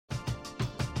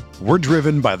We're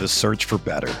driven by the search for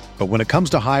better. But when it comes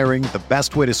to hiring, the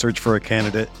best way to search for a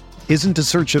candidate isn't to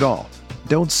search at all.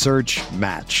 Don't search,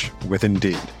 match with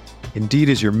Indeed. Indeed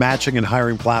is your matching and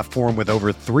hiring platform with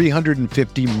over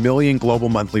 350 million global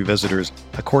monthly visitors,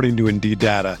 according to Indeed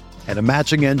data, and a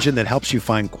matching engine that helps you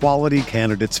find quality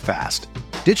candidates fast.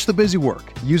 Ditch the busy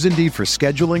work. Use Indeed for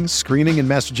scheduling, screening, and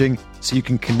messaging so you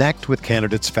can connect with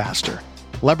candidates faster.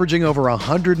 Leveraging over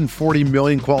 140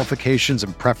 million qualifications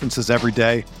and preferences every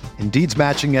day, Indeed's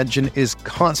matching engine is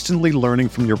constantly learning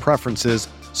from your preferences,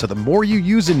 so the more you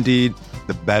use Indeed,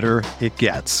 the better it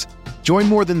gets. Join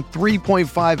more than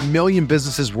 3.5 million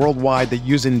businesses worldwide that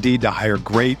use Indeed to hire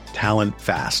great talent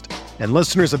fast. And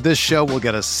listeners of this show will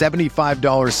get a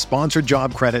 $75 sponsored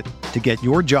job credit to get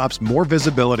your jobs more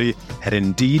visibility at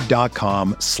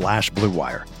Indeed.com/Blue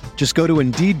Wire. Just go to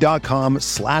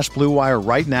Indeed.com/Blue Wire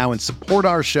right now and support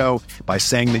our show by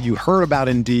saying that you heard about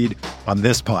Indeed on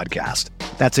this podcast.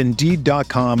 That's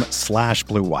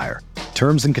Indeed.com/Blue Wire.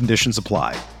 Terms and conditions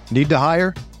apply. Need to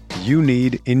hire? You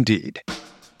need Indeed.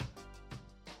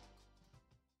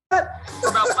 We're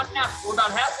about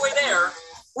halfway there.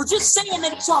 We're just saying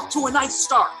that he's off to a nice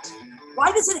start.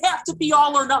 Why does it have to be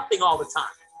all or nothing all the time?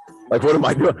 Like, what am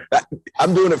I doing?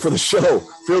 I'm doing it for the show.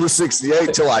 Field of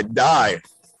 68 till I die.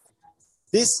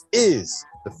 This is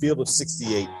the Field of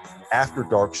 68 After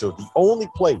Dark show, the only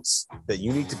place that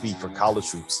you need to be for college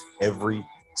hoops every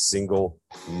single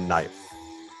night.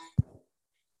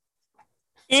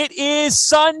 It is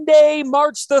Sunday,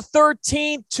 March the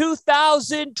 13th,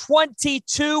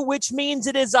 2022, which means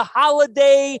it is a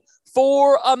holiday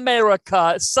for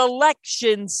America.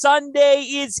 Selection Sunday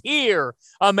is here,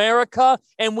 America,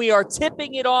 and we are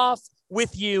tipping it off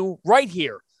with you right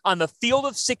here on the Field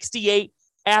of 68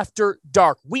 After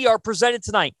Dark. We are presented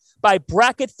tonight by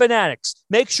Bracket Fanatics.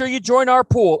 Make sure you join our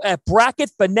pool at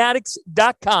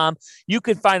bracketfanatics.com. You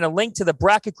can find a link to the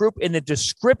bracket group in the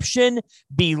description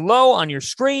below on your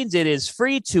screens. It is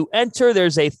free to enter.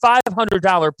 There's a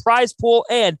 $500 prize pool,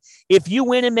 and if you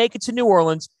win and make it to New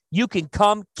Orleans, you can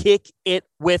come kick it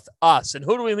with us. And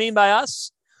who do we mean by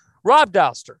us? Rob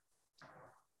Douster,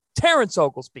 Terrence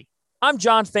Oglesby. I'm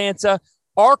John Fanta.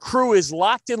 Our crew is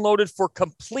locked and loaded for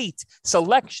complete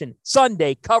Selection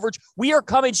Sunday coverage. We are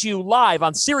coming to you live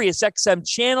on Sirius XM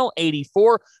Channel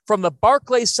 84 from the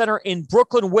Barclays Center in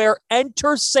Brooklyn, where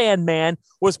Enter Sandman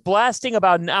was blasting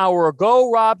about an hour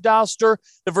ago. Rob Douster,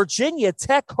 the Virginia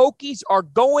Tech Hokies are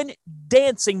going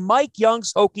dancing. Mike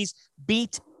Young's Hokies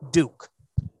beat Duke.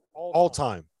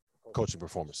 All-time coaching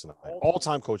performance tonight.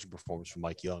 All-time coaching performance from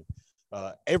Mike Young.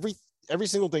 Every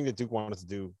single thing that Duke wanted to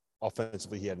do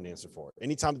offensively, he had an answer for it.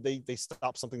 Anytime that they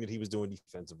stopped something that he was doing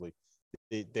defensively,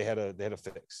 they had a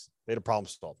fix. They had a problem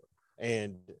solver.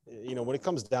 And when it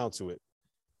comes down to it,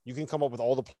 you can come up with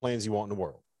all the plans you want in the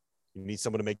world. You need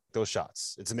someone to make those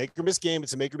shots. It's a make or miss game.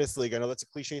 It's a make or miss league. I know that's a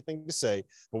cliche thing to say,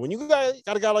 but when you got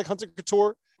a guy like Hunter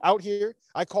Couture out here,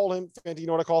 I call him. Fanta, you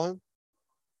know what I call him?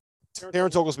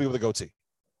 Terrence Oglesby with a goatee.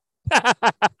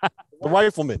 The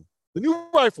rifleman, the new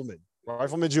rifleman,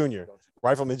 Rifleman Jr.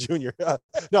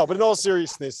 No, but in all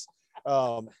seriousness,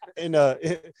 in the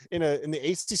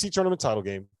ACC tournament title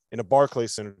game in a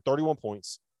Barclays Center, 31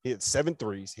 points. He hit 7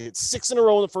 threes. He hit 6 in a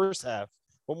row in the first half.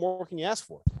 What more can you ask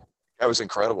for? That was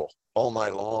incredible all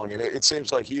night long. And it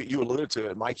seems like you alluded to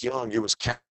it, Mike Young. It was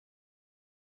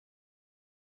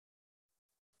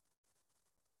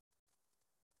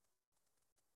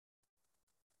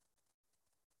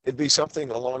it'd be something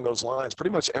along those lines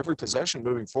pretty much every possession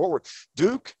moving forward.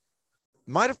 Duke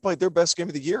might have played their best game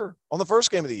of the year on the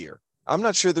first game of the year. I'm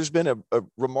not sure there's been a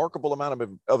remarkable amount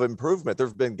of improvement. There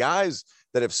have been guys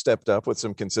that have stepped up with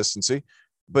some consistency,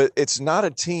 but it's not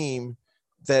a team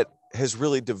that has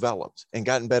really developed and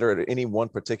gotten better at any one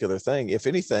particular thing. If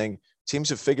anything, teams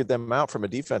have figured them out from a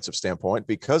defensive standpoint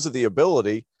because of the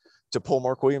ability to pull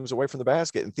Mark Williams away from the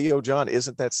basket. And Theo John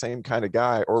isn't that same kind of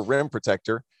guy or rim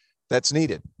protector that's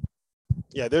needed.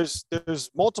 Yeah, there's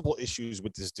multiple issues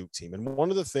with this Duke team. And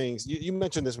one of the things, you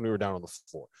mentioned this when we were down on the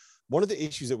floor. One of the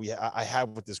issues that I have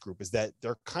with this group is that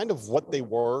they're kind of what they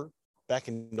were back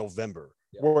in November.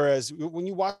 Yeah. Whereas when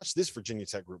you watch this Virginia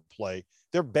Tech group play,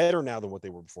 they're better now than what they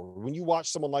were before. When you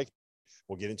watch someone like,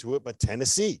 we'll get into it, but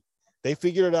Tennessee, they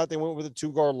figured it out. They went with a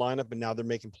 2-guard lineup, and now they're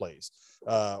making plays.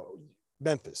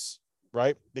 Memphis,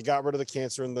 right? They got rid of the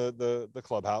cancer in the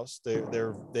clubhouse.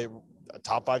 They're a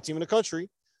top 5 team in the country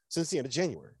since the end of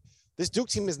January. This Duke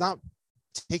team is not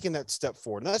taking that step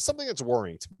forward. And that's something that's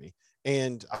worrying to me.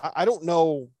 And I don't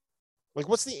know, like,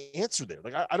 what's the answer there?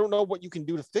 Like, I don't know what you can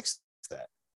do to fix that.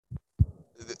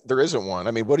 There isn't one.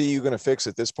 I mean, what are you going to fix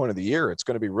at this point of the year? It's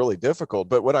going to be really difficult.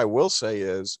 But what I will say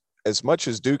is, as much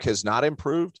as Duke has not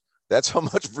improved That's how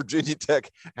much Virginia Tech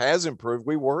has improved.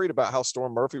 We worried about how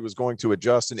Storm Murphy was going to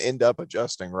adjust and end up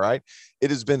adjusting, right? It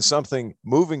has been something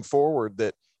moving forward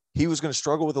that he was going to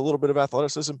struggle with a little bit of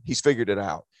athleticism. He's figured it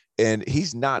out. And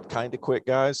he's not kind of quick,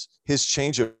 guys. His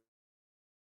change of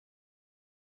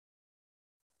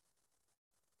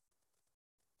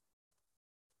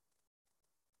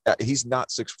he's not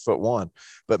 6'1",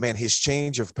 but man, his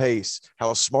change of pace,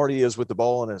 how smart he is with the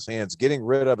ball in his hands, getting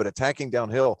rid of it, attacking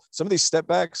downhill. Some of these step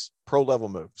backs, pro level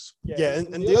moves. Yeah,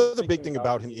 and the other big thing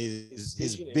about him is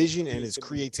his vision and his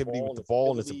creativity with the ball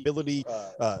and his ability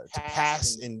to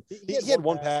pass. And he had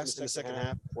one pass in the second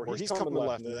half where he's coming to the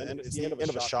left, and it's the end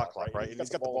of a shot clock, right? And he's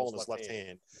got the ball in his left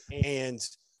hand, and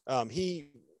he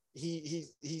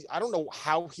I don't know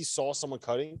how he saw someone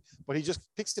cutting, but he just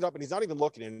picks it up and he's not even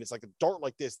looking, and it's like a dart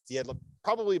like this. He had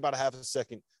probably about a half a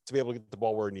second to be able to get the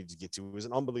ball where he needed to get to. It was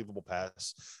an unbelievable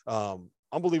pass,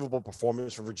 unbelievable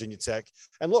performance for Virginia Tech.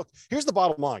 And look, here's the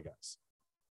bottom line, guys.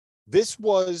 This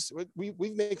was, we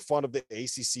make fun of the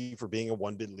ACC for being a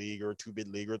 1-bid league or a 2-bid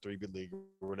league or a 3-bid league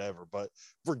or whatever, but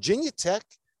Virginia Tech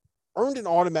earned an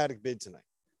automatic bid tonight.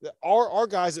 Our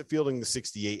guys at Fielding the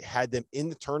 68 had them in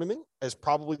the tournament as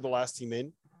probably the last team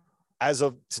in as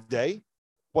of today,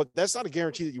 but that's not a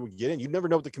guarantee that you would get in. You never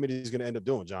know what the committee is going to end up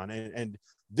doing, John. And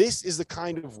this is the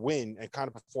kind of win and kind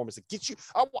of performance that gets you.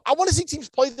 I want to see teams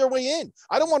play their way in.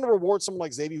 I don't want to reward someone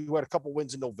like Xavier who had a couple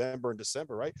wins in November and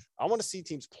December, right? I want to see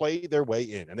teams play their way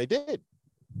in, and they did.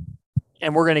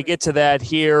 And we're going to get to that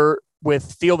here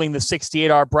with Fielding the 68,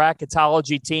 our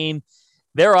bracketology team.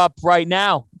 They're up right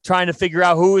now trying to figure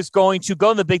out who is going to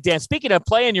go in the Big Dance. Speaking of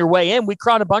playing your way in, we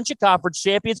crowned a bunch of conference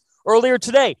champions earlier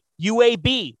today.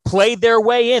 UAB played their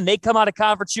way in. They come out of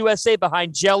Conference USA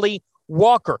behind Jelly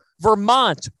Walker.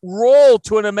 Vermont rolled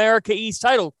to an America East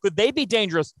title. Could they be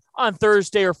dangerous on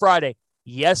Thursday or Friday?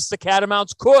 Yes, the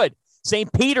Catamounts could.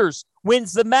 St. Peter's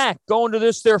wins the MAC, going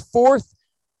to their fourth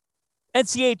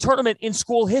NCAA tournament in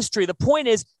school history. The point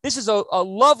is, this is a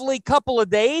lovely couple of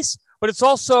days, but it's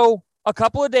also a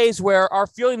couple of days where our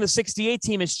Fielding the 68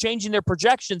 team is changing their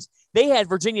projections. They had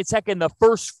Virginia Tech in the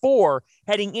first four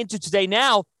heading into today.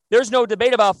 Now, there's no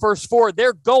debate about first four.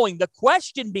 They're going. The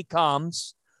question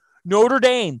becomes Notre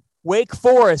Dame, Wake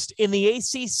Forest in the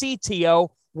ACC, TO.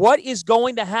 What is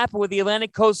going to happen with the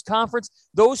Atlantic Coast Conference?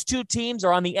 Those two teams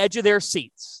are on the edge of their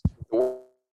seats.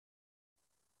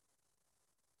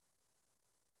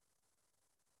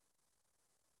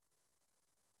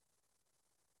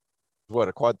 What,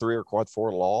 a quad 3 or quad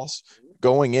 4 loss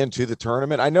going into the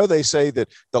tournament? I know they say that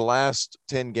the last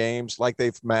 10 games, like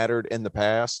they've mattered in the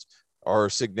past, are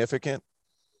significant.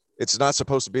 It's not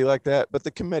supposed to be like that, but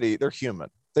the committee, they're human.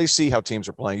 They see how teams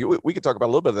are playing. We could talk about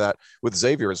a little bit of that with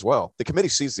Xavier as well. The committee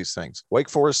sees these things. Wake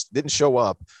Forest didn't show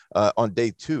up on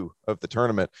day 2 of the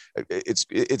tournament. It's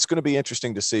going to be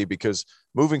interesting to see, because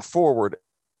moving forward,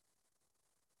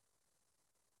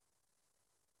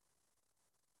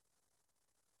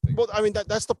 well, I mean,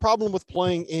 that's the problem with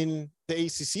playing in the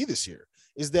ACC this year,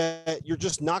 is that you're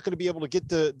just not going to be able to get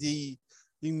the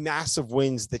massive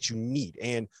wins that you need.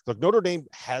 And look, Notre Dame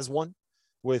has one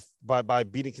by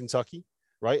beating Kentucky,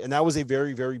 right? And that was a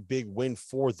very, very big win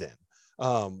for them.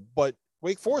 But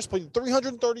Wake Forest played the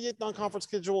 338th non-conference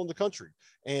schedule in the country.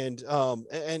 And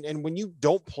when you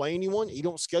don't play anyone, you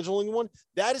don't schedule anyone,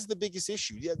 that is the biggest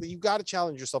issue. Yeah, you got to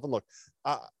challenge yourself. And look,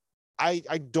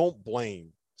 I don't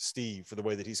blame Steve for the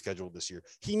way that he scheduled this year.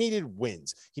 He needed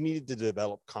wins. He needed to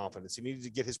develop confidence. He needed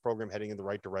to get his program heading in the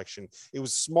right direction. It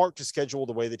was smart to schedule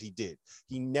the way that he did.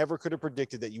 He never could have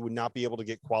predicted that you would not be able to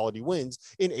get quality wins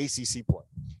in ACC play.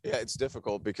 Yeah, it's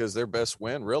difficult because their best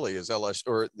win really is LSU,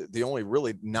 or the only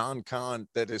really non-con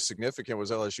that is significant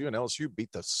was LSU, and LSU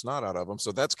beat the snot out of them.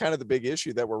 So that's kind of the big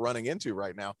issue that we're running into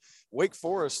right now. Wake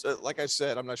Forest, like I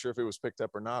said, I'm not sure if it was picked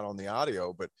up or not on the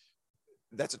audio, but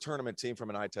that's a tournament team from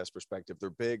an eye test perspective. They're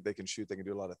big. They can shoot. They can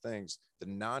do a lot of things. The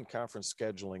non-conference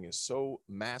scheduling is so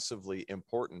massively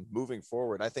important moving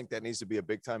forward. I think that needs to be a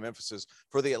big-time emphasis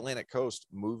for the Atlantic Coast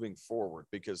moving forward,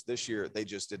 because this year they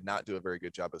just did not do a very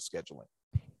good job of scheduling.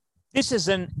 This is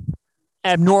an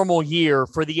abnormal year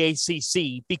for the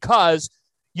ACC, because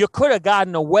you could have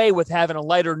gotten away with having a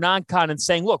lighter non-con and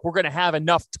saying, look, we're going to have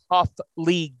enough tough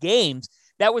league games.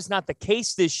 That was not the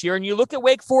case this year. And you look at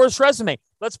Wake Forest's resume.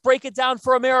 Let's break it down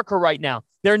for America right now.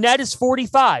 Their net is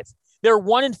 45. They're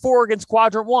 1-4 against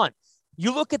quadrant 1.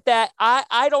 You look at that.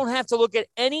 I don't have to look at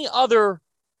any other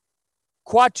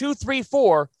quad 2, 3,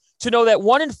 4 to know that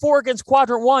 1-4 against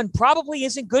quadrant 1 probably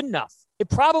isn't good enough. It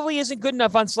probably isn't good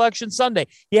enough on Selection Sunday.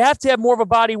 You have to have more of a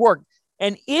body work.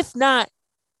 And if not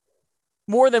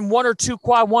more than 1 or 2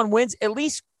 quad 1 wins, at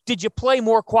least did you play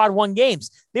more quad 1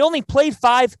 games? They only played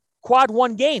 5 quad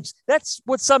one games. That's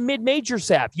what some mid-majors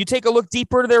have. You take a look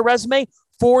deeper into their resume,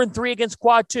 4-3 against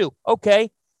quad two.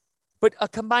 Okay. But a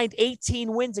combined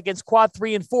 18 wins against quad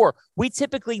 3 and 4. We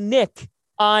typically nick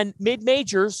on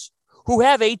mid-majors who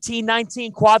have 18,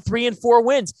 19 quad 3 and 4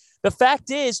 wins. The fact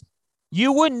is,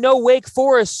 you wouldn't know Wake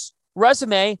Forest's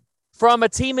resume from a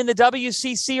team in the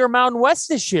WCC or Mountain West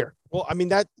this year. Well, I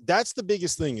mean, that's the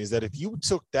biggest thing is that if you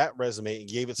took that resume and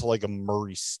gave it to like a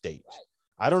Murray State,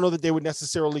 I don't know that they would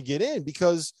necessarily get in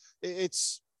because the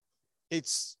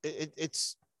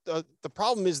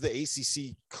problem is the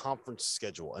ACC conference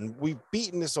schedule, and we've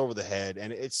beaten this over the head,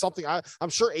 and it's something I'm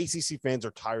sure ACC fans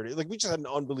are tired of. Like, we just had an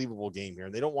unbelievable game here,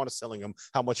 and they don't want us telling them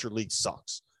how much your league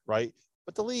sucks, right?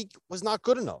 But the league was not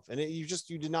good enough, and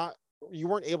you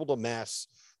weren't able to amass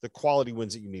the quality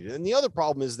wins that you needed. And the other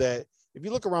problem is that if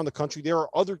you look around the country, there are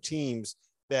other teams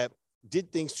that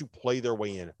did things to play their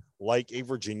way in, like a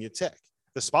Virginia Tech.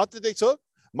 The spot that they took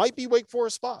might be Wake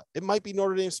Forest spot. It might be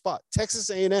Notre Dame spot. Texas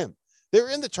A&M. They're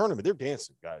in the tournament. They're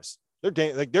dancing, guys. They're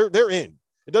in.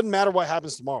 It doesn't matter what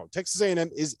happens tomorrow. Texas A&M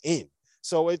is in.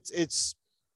 So it's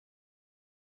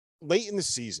late in the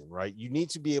season, right? You need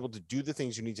to be able to do the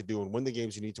things you need to do and win the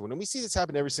games you need to win. And we see this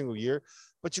happen every single year,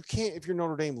 but you can't, if you're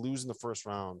Notre Dame, lose in the first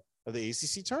round of the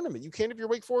ACC tournament. You can't, if you're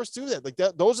Wake Forest, do that. Like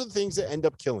that. Those are the things that end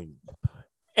up killing you.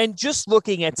 And just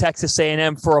looking at Texas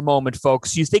A&M for a moment,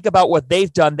 folks, you think about what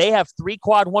they've done. They have 3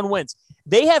 quad 1 wins.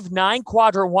 They have 9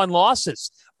 quadrant 1 losses,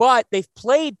 but they've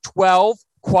played 12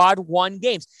 quad 1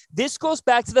 games. This goes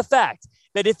back to the fact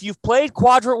that if you've played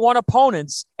quadrant 1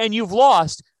 opponents and you've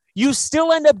lost, you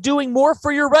still end up doing more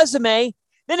for your resume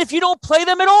than if you don't play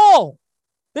them at all.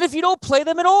 If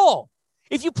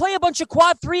you play a bunch of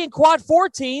quad 3 and quad 4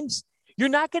 teams, you're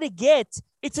not going to get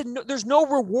there's no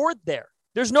reward there.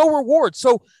 There's no reward.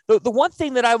 So the one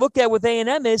thing that I look at with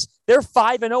A&M is they're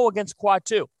 5-0 against quad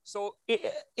 2. So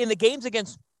in the games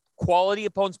against quality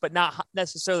opponents, but not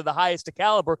necessarily the highest of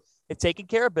caliber, they've taken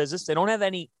care of business. They don't have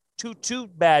any too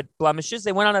bad blemishes.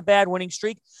 They went on a bad winning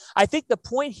streak. I think the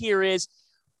point here is,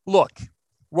 look,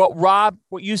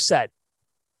 what you said,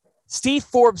 Steve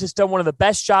Forbes has done one of the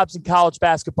best jobs in college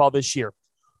basketball this year.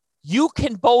 You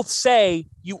can both say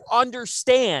you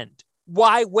understand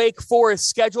why Wake Forest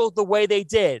scheduled the way they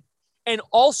did, and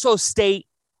also state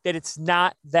that it's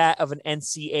not that of an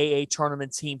NCAA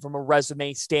tournament team from a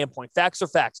resume standpoint. Facts are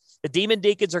facts. The Demon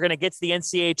Deacons are going to get to the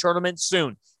NCAA tournament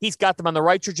soon. He's got them on the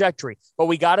right trajectory, but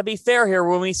we got to be fair here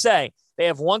when we say they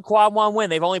have 1 quad 1 win.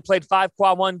 They've only played 5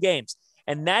 quad 1 games,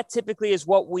 and that typically is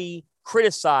what we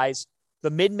criticize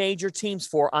the mid-major teams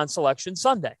for on Selection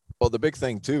Sunday. Well, the big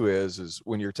thing too is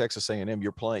when you're Texas A&M,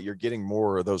 you're getting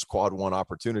more of those quad 1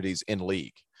 opportunities in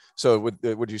league. So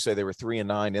would you say they were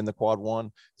 3-9 in the quad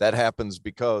 1? That happens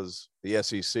because the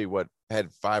SEC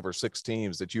had 5 or 6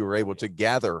 teams that you were able to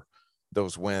gather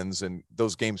those wins and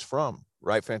those games from,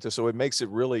 right, Fanta? So it makes it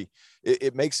really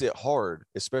it makes it hard,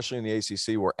 especially in the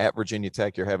ACC where at Virginia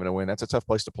Tech you're having to win. That's a tough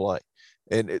place to play.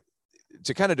 And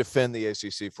to kind of defend the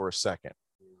ACC for a second.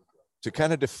 Go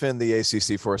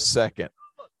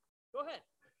ahead.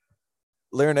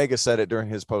 Larinaga said it during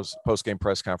his post-game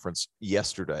press conference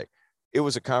yesterday. It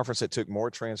was a conference that took more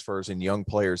transfers and young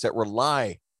players, that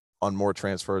rely on more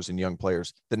transfers and young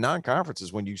players. The non-conference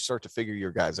is when you start to figure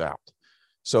your guys out.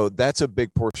 So that's a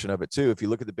big portion of it too. If you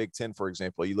look at the Big Ten, for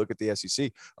example, you look at the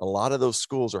SEC, a lot of those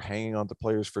schools are hanging on to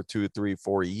players for 2, 3,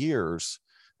 4 years,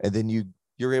 and then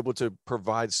you're able to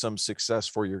provide some success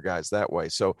for your guys that way.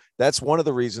 So that's one of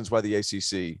the reasons why the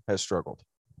ACC has struggled.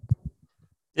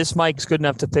 This mic's good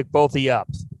enough to pick both of you up.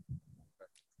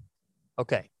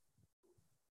 Okay.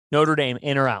 Notre Dame,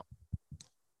 in or out?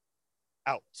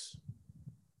 Out.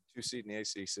 2 seed in the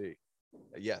ACC.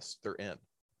 Yes, they're in.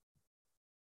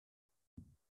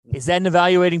 Is that an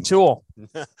evaluating tool?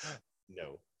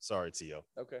 No. Sorry, Tio.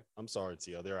 Okay. I'm sorry,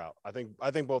 Tio. They're out. I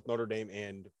think both Notre Dame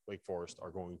and Wake Forest are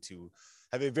going to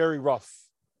have a very rough,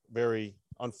 very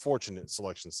unfortunate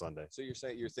Selection Sunday. So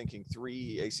you're thinking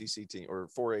 3 ACC teams or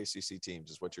 4 ACC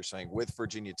teams is what you're saying, with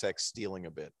Virginia Tech stealing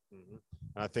a bit. Mm-hmm.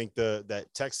 I think that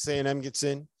Texas A&M gets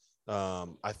in.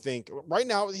 I think right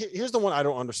now, here's the one I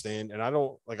don't understand, and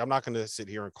I'm not going to sit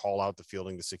here and call out the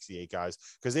fielding, the 68 guys,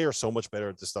 because they are so much better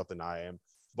at this stuff than I am.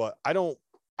 But I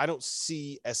don't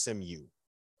see SMU.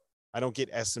 I don't get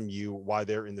SMU why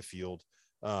they're in the field.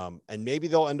 And maybe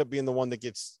they'll end up being the one that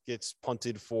gets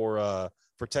punted for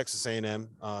Texas A&M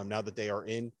now that they are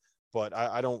in. But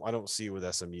I don't see it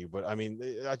with SMU. But I mean,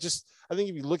 I think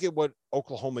if you look at what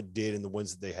Oklahoma did and the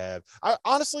wins that they have,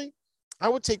 I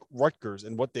would take Rutgers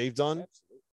and what they've done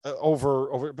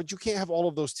over. But you can't have all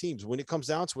of those teams when it comes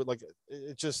down to it. Like,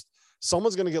 it just,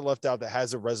 someone's going to get left out that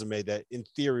has a resume that in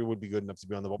theory would be good enough to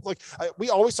be on the bubble. Like we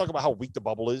always talk about how weak the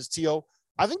bubble is, T.O.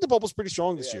 I think the bubble's pretty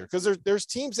strong this year because there's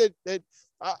teams that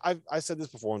I said this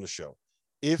before on the show.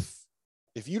 If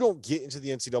you don't get into the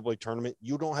NCAA tournament,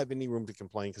 you don't have any room to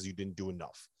complain because you didn't do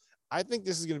enough. I think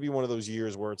this is going to be one of those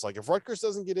years where it's like if Rutgers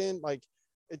doesn't get in, like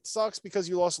it sucks because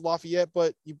you lost Lafayette,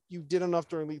 but you did enough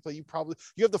during league play. You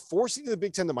have the 4 seed in the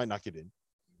Big Ten that might not get in.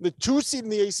 The 2 seed in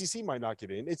the ACC might not get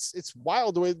in. It's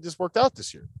wild the way this worked out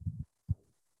this year.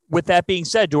 With that being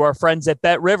said, to our friends at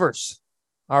Bet Rivers,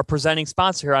 our presenting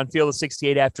sponsor here on Field of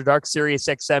 68 After Dark, Sirius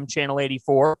XM Channel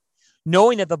 84,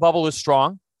 knowing that the bubble is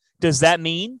strong, does that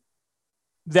mean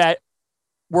that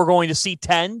we're going to see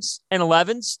 10s and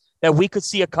 11s, that we could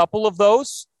see a couple of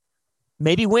those,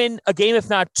 maybe win a game, if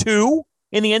not 2,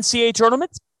 in the NCAA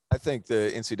tournament? I think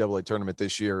the NCAA tournament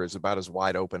this year is about as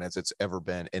wide open as it's ever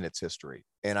been in its history.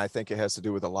 And I think it has to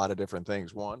do with a lot of different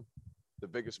things. One, the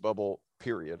biggest bubble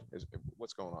period is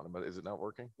what's going on, but is it not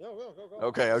working? No, go.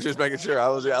 Okay. I was just making sure. I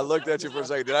looked at you for a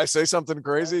second. Did I say something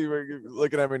crazy? You're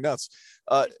looking at me nuts.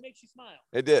 It makes you smile.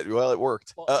 It did. Well, it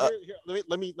worked. Well, here,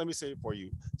 let me say it for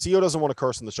you. T.O. doesn't want to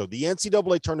curse on the show. The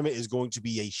NCAA tournament is going to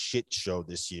be a shit show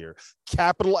this year.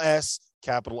 Capital S,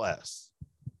 capital S.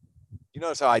 You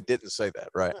notice how I didn't say that,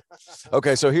 right?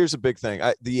 Okay, so here's a big thing.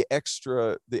 The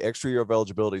extra year of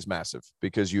eligibility is massive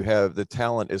because you have the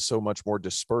talent is so much more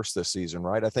dispersed this season,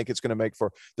 right? I think it's going to make for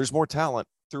there's more talent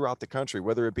throughout the country,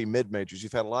 whether it be mid majors.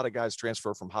 You've had a lot of guys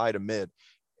transfer from high to mid.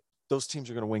 Those teams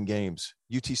are going to win games.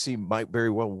 UTC might very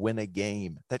well win a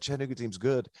game. That Chattanooga team's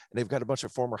good, and they've got a bunch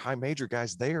of former high major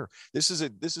guys there. This is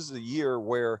a year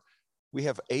where we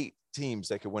have 8 teams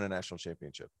that could win a national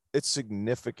championship. It's going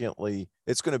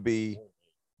to be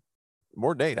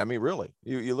more than 8. I mean, really,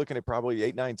 you're looking at probably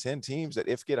 8, 9, 10 teams that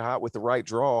if get hot with the right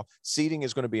draw, seeding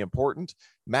is going to be important.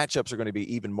 Matchups are going to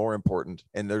be even more important.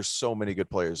 And there's so many good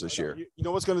players this year. You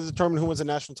know what's going to determine who wins a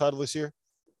national title this year?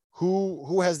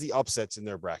 Who has the upsets in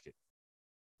their bracket,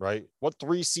 right? What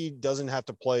 3 seed doesn't have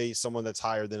to play someone that's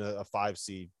higher than a 5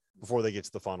 seed before they get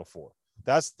to the Final Four?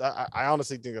 I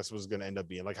honestly think that's what's going to end up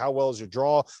being. Like, how well is your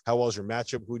draw? How well is your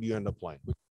matchup? Who do you end up playing?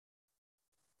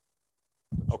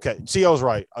 Okay, T.O.'s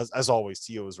right. As always,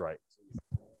 T.O. is right.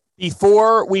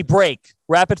 Before we break,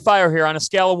 rapid fire here on a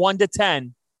scale of 1 to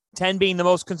 10, 10 being the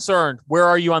most concerned, where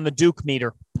are you on the Duke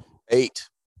meter? 8,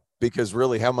 because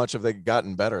really, how much have they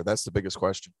gotten better? That's the biggest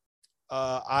question.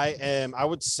 I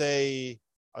would say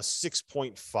a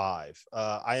 6.5.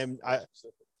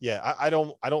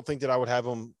 I don't think that I would have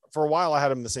them. For a while, I had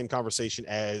them in the same conversation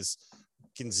as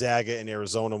Gonzaga and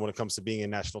Arizona when it comes to being a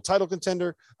national title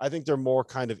contender. I think they're more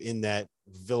kind of in that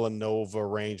Villanova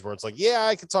range where it's like, yeah,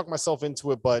 I could talk myself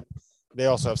into it, but they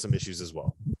also have some issues as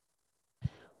well.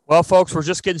 Well, folks, we're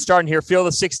just getting started here. Field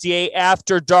of 68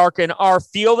 After Dark, and our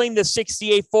Fielding the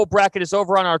 68 full bracket is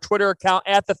over on our Twitter account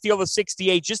at the Field of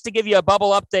 68. Just to give you a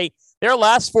bubble update, their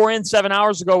last 4 in 7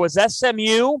 hours ago was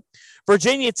SMU,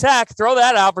 Virginia Tech. Throw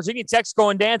that out. Virginia Tech's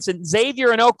going dancing.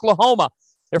 Xavier in Oklahoma.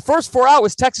 Their first 4 out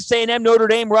was Texas A&M, Notre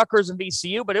Dame, Rutgers, and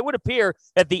VCU, but it would appear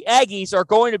that the Aggies are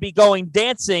going to be going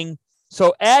dancing.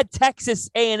 So add Texas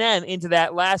A&M into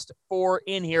that last 4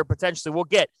 in here potentially. We'll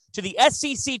get to the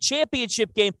SEC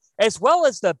championship game as well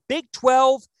as the Big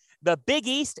 12, the Big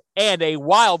East, and a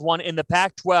wild one in the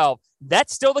Pac-12.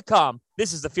 That's still to come.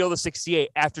 This is the Field of 68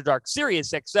 After Dark,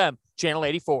 Sirius XM, Channel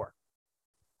 84.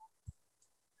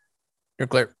 You're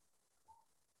clear.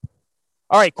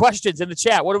 All right, questions in the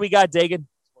chat. What do we got, Dagan?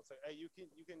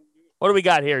 What do we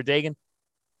got here, Dagan?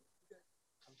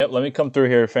 Yep, let me come through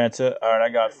here, Fanta. All right, I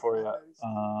got it for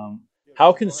you.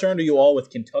 How concerned are you all with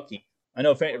Kentucky? I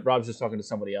know Rob's just talking to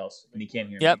somebody else, and he can't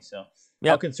hear me. So,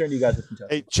 how concerned are you guys with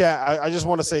Kentucky? Hey, chat, I just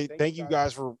want to say thank you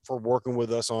guys for working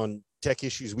with us on tech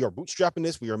issues. We are bootstrapping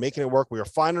this. We are making it work. We are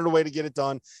finding a way to get it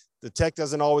done. The tech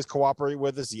doesn't always cooperate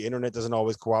with us. The internet doesn't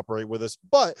always cooperate with us.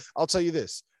 But I'll tell you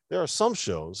this. There are some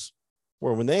shows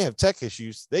where when they have tech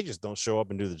issues, they just don't show up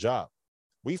and do the job.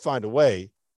 We find a way.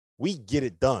 We get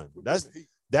it done.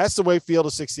 That's the way Field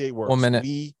of 68 works. 1 minute.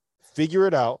 We figure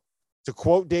it out. To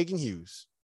quote Dagan Hughes,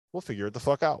 we'll figure it the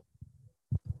fuck out.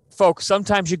 Folks,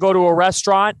 sometimes you go to a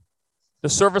restaurant, the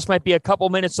service might be a couple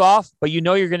minutes off, but you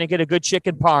know you're going to get a good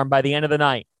chicken parm by the end of the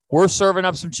night. We're serving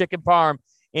up some chicken parm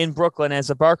in Brooklyn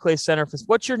as a Barclays Center.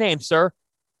 What's your name, sir?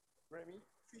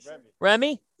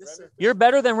 Remy? Yes, sir. You're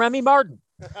better than Remy Martin.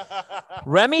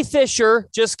 Remy Fisher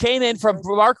just came in from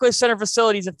Barclays Center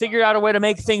facilities and figured out a way to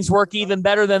make things work even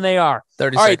better than they are.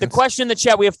 30 All right, seconds. the question in the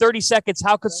chat, we have 30 seconds.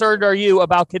 How concerned are you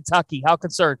about Kentucky? How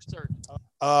concerned?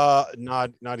 Not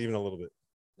even a little bit.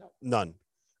 None.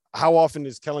 How often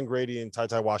is Kellen Grady and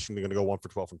Ty Washington going to go 1 for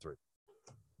 12 from 3?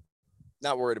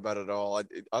 Not worried about it at all.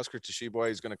 Oscar Tshiebwe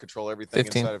is going to control everything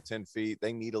 15. inside of 10 feet.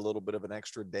 They need a little bit of an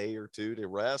extra day or two to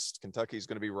rest. Kentucky's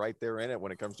going to be right there in it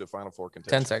when it comes to Final Four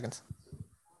contention. 10 seconds.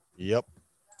 Yep.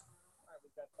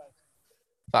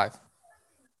 5.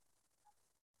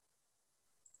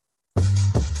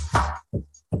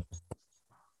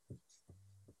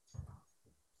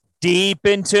 Deep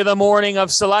into the morning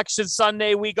of Selection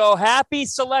Sunday, we go. Happy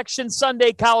Selection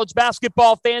Sunday, college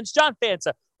basketball fans. John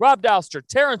Fanta, Rob Douster,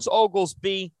 Terrence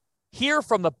Oglesby, here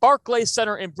from the Barclays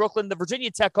Center in Brooklyn. The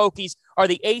Virginia Tech Hokies are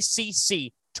the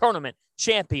ACC tournament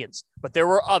champions, but there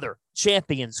were other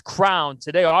champions crowned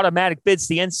today. Automatic bids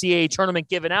to the NCAA tournament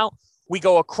given out. We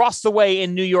go across the way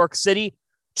in New York City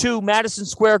to Madison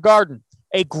Square Garden.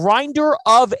 A grinder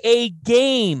of a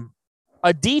game,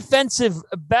 a defensive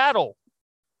battle.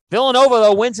 Villanova,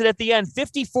 though, wins it at the end,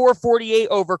 54-48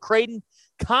 over Creighton.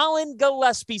 Colin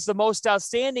Gillespie's the most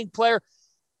outstanding player.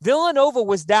 Villanova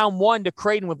was down 1 to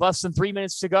Creighton with less than 3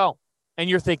 minutes to go. And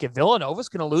you're thinking, Villanova's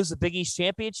going to lose the Big East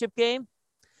championship game?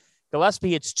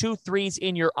 Gillespie hits 2 threes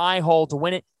in your eye hole to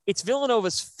win it. It's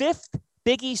Villanova's 5th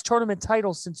Big East tournament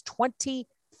title since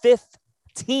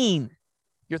 2015.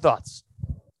 Your thoughts?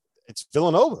 It's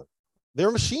Villanova. They're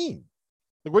a machine.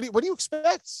 Like, what do you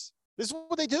expect? This is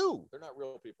what they do. They're not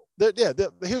real people.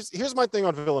 Here's my thing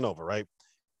on Villanova, right?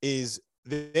 Is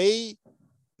they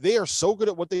are so good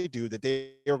at what they do that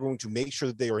they are going to make sure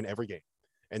that they are in every game.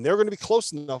 And they're going to be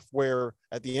close enough where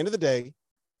at the end of the day,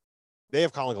 they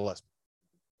have Colin Gillespie.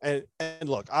 And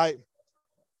look,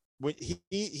 when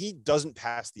he doesn't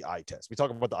pass the eye test. We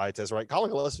talk about the eye test, right? Colin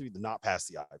Gillespie did not pass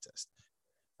the eye test.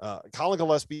 Colin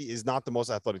Gillespie is not the most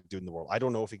athletic dude in the world. I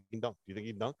don't know if he can dunk. Do you think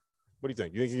he can dunk? What do you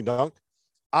think? You think he can dunk?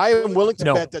 I am willing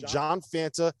to bet that John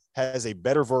Fanta has a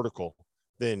better vertical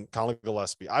than Colin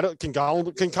Gillespie. Can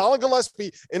Colin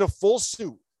Gillespie in a full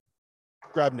suit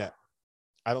grab net?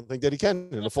 I don't think that he can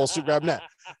in a full suit grab net.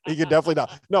 He can definitely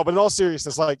not. No, but in all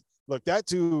seriousness, like, look, that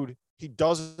dude, he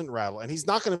doesn't rattle, and he's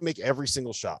not going to make every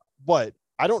single shot. But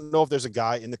I don't know if there's a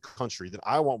guy in the country that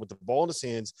I want with the ball in his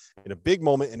hands in a big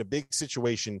moment, in a big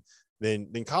situation, than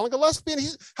Colin Gillespie.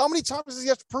 And how many times does he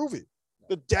have to prove it?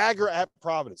 The dagger at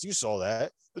Providence, you saw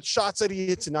that. The shots that he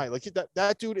hit tonight, like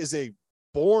that dude is a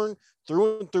born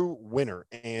through and through winner.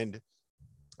 And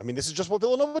I mean, this is just what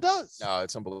Villanova does. No,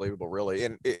 it's unbelievable, really.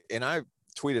 And I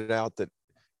tweeted out that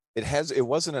it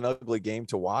wasn't an ugly game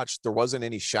to watch. There wasn't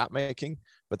any shot making,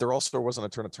 but there also wasn't a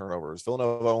ton of turnovers.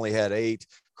 Villanova only had 8,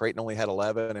 Creighton only had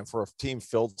 11. And for a team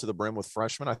filled to the brim with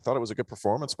freshmen, I thought it was a good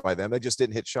performance by them. They just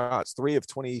didn't hit shots. 3 of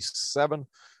 27.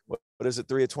 What is it?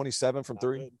 3 of 27 from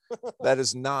 3. That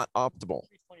is not optimal.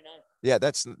 Yeah,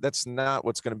 that's not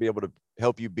what's going to be able to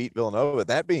help you beat Villanova.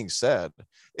 That being said,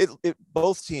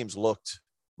 both teams looked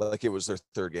like it was their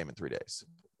 3rd game in 3 days.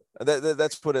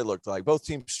 That's what it looked like. Both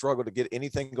teams struggled to get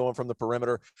anything going from the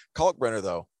perimeter. Kalkbrenner,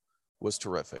 though, was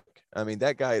terrific. I mean,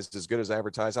 that guy is as good as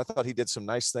advertised. I thought he did some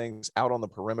nice things out on the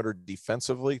perimeter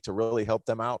defensively to really help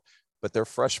them out. But they're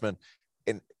freshmen,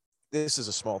 and this is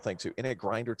a small thing too. In a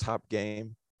grinder top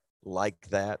game like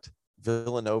that,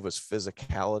 Villanova's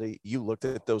physicality, you looked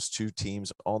at those 2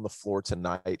 teams on the floor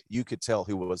tonight, you could tell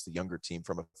who was the younger team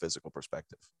from a physical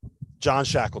perspective. John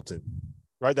Shackleton,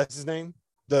 right? That's his name?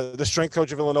 The strength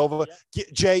coach of Villanova. Yeah.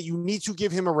 Jay, you need to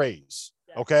give him a raise,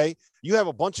 okay? You have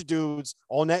a bunch of dudes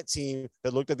on that team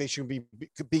that look like they should be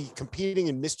competing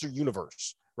in Mr.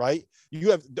 Universe, right?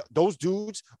 You have those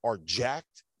dudes are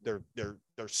jacked. They're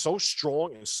so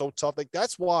strong and so tough. Like,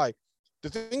 that's why the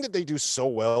thing that they do so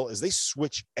well is they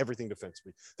switch everything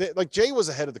defensively. Like Jay was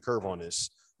ahead of the curve on this.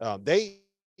 They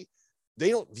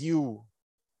don't view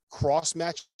cross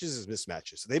matches as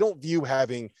mismatches. They don't view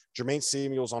having Jermaine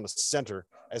Samuels on the center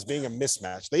as being a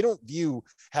mismatch. They don't view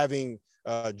having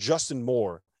Justin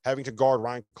Moore having to guard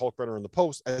Ryan Kalkbrenner in the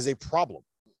post as a problem.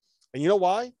 And you know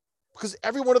why? Because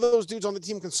every one of those dudes on the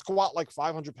team can squat like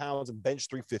 500 pounds and bench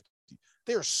 350.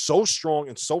 They are so strong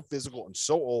and so physical and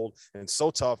so old and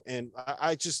so tough. And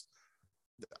I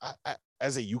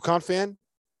as a UConn fan,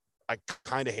 I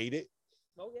kind of hate it.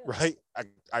 Oh, yeah. Right?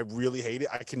 I really hate it.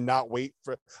 I cannot wait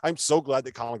I'm so glad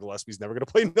that Colin Gillespie's never going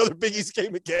to play another Big East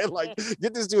game again. Like,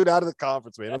 get this dude out of the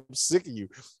conference, man. I'm sick of you.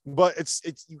 But it's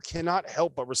you cannot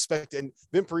help but respect. And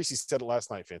Vin Parisi said it last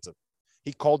night, Fanta.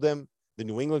 He called them the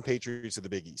New England Patriots of the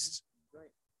Big East. Right.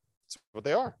 That's what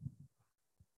they are.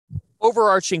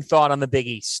 Overarching thought on the Big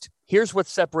East. Here's what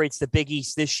separates the Big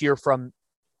East this year from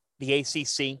the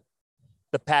ACC,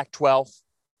 the Pac-12,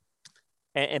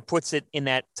 and puts it in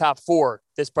that top 4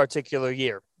 this particular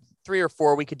year. 3 or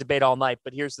 4, we could debate all night,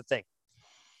 but here's the thing.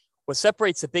 What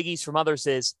separates the Big East from others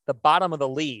is the bottom of the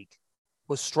league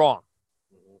was strong,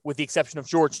 with the exception of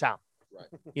Georgetown.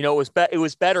 You know, it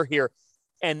was better here.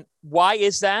 And why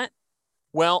is that?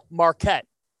 Well, Marquette,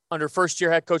 under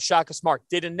first-year head coach Shaka Smart,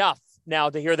 did enough now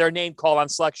to hear their name called on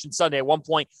Selection Sunday, at one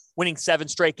point winning 7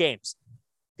 straight games.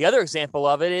 The other example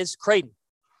of it is Creighton.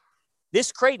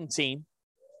 This Creighton team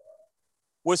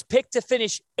was picked to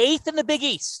finish 8th in the Big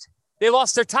East. They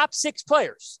lost their top 6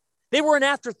 players. They were an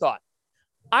afterthought.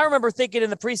 I remember thinking in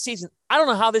the preseason, I don't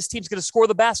know how this team's going to score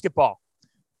the basketball.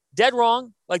 Dead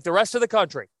wrong, like the rest of the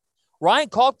country. Ryan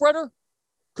Kalkbrenner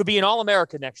could be an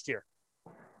All-American next year.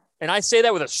 And I say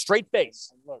that with a straight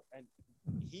face. Look, and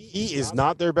he is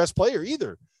not their best player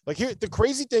either. Like, here, the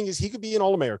crazy thing is he could be an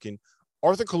All-American.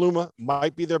 Arthur Kaluma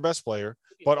might be their best player,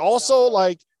 but also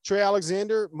like Trey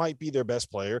Alexander might be their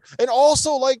best player. And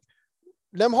also like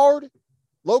Nembhard,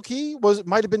 low-key,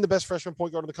 might have been the best freshman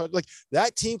point guard in the country. Like,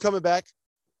 that team coming back,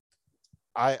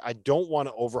 I don't want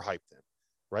to overhype them,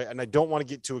 right? And I don't want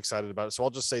to get too excited about it. So I'll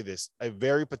just say this, a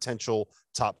very potential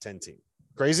top 10 team.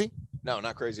 Crazy? No,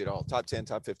 not crazy at all. Top 10,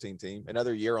 top 15 team.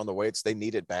 Another year on the weights. They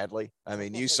need it badly. I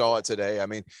mean, you saw it today. I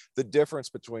mean, the difference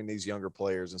between these younger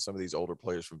players and some of these older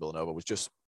players from Villanova was just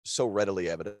so readily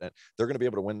evident. They're going to be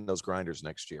able to win those grinders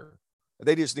next year.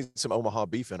 They just need some Omaha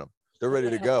beef in them. They're ready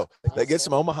to go. They get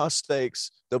some Omaha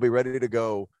steaks. They'll be ready to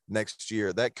go next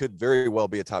year. That could very well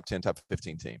be a top 10, top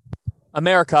 15 team.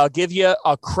 America, I'll give you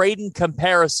a Creighton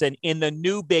comparison in the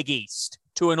new Big East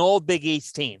to an old Big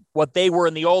East team, what they were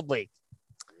in the old league.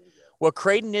 What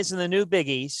Creighton is in the new Big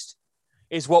East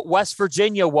is what West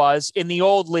Virginia was in the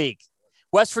old league.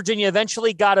 West Virginia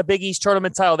eventually got a Big East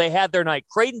tournament title. They had their night.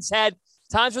 Creighton's had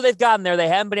times where they've gotten there. They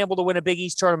haven't been able to win a Big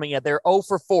East tournament yet. They're 0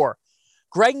 for 4.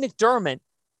 Greg McDermott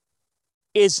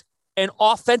is an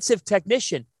offensive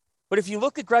technician. But if you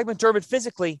look at Greg McDermott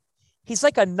physically, he's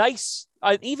like an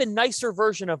even nicer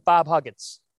version of Bob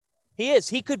Huggins. He is.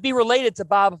 He could be related to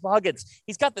Bob Huggins.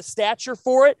 He's got the stature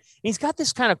for it. He's got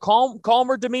this kind of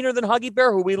calmer demeanor than Huggy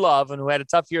Bear, who we love and who had a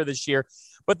tough year this year.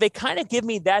 But they kind of give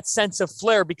me that sense of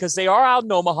flair because they are out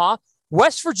in Omaha.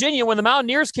 West Virginia, when the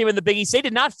Mountaineers came in the Big East, they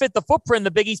did not fit the footprint in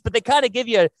the Big East, but they kind of give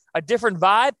you a different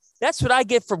vibe. That's what I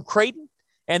get from Creighton.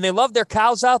 And they love their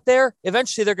cows out there.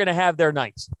 Eventually, they're going to have their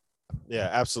nights. Yeah,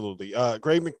 absolutely.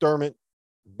 Greg McDermott,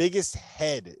 biggest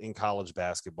head in college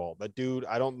basketball. That dude,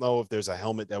 I don't know if there's a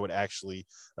helmet that would actually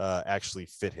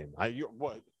fit him.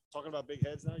 What, talking about big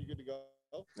heads now? You good to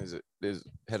go?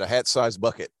 Had a hat-sized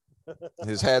bucket.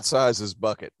 His hat size is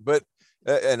bucket. But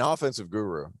an offensive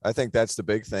guru. I think that's the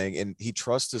big thing. And he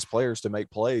trusts his players to make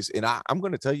plays. And I'm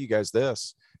going to tell you guys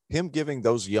this. Him giving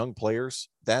those young players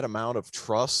that amount of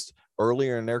trust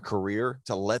earlier in their career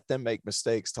to let them make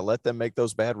mistakes, to let them make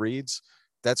those bad reads,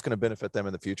 that's going to benefit them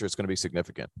in the future. It's going to be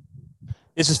significant.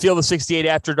 This is Field of 68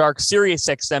 After Dark, Sirius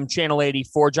XM, Channel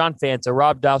 84. John Fanta,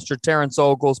 Rob Douster, Terrence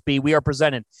Oglesby. We are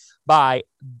presented by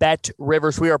Bet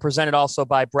Rivers. We are presented also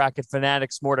by Bracket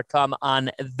Fanatics. More to come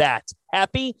on that.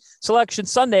 Happy Selection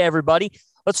Sunday, everybody.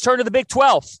 Let's turn to the Big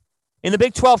 12. In the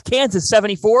Big 12, Kansas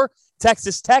 74,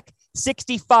 Texas Tech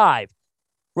 65.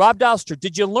 Rob Douster,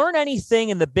 did you learn anything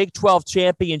in the Big 12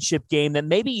 championship game that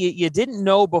maybe you didn't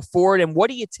know before it? And what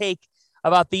do you take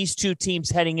about these two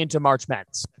teams heading into March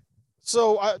Madness?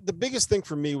 So the biggest thing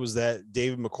for me was that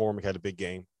David McCormick had a big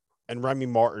game and Remy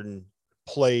Martin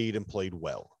played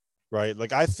well, right?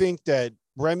 Like, I think that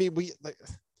Remy,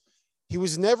 he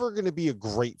was never going to be a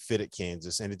great fit at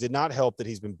Kansas, and it did not help that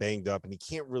he's been banged up and he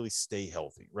can't really stay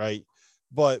healthy, right?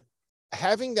 But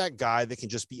having that guy that can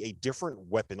just be a different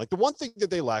weapon, like the one thing that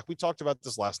they lack, we talked about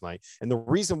this last night, and the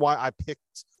reason why I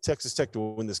picked Texas Tech to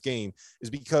win this game is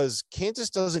because Kansas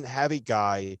doesn't have a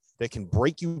guy that can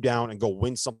break you down and go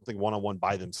win something one-on-one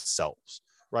by themselves,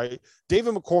 right?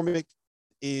 David McCormick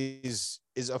is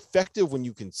effective when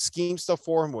you can scheme stuff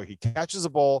for him, where he catches a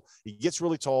ball, he gets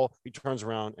really tall, he turns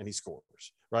around and he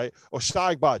scores, right?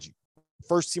 Oshai Agbaji,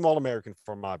 first team All-American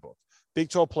from my book, Big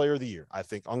 12 Player of the Year, I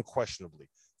think unquestionably.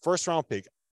 First round pick,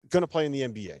 going to play in the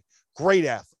NBA. Great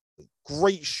athlete,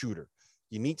 great shooter.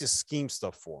 You need to scheme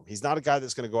stuff for him. He's not a guy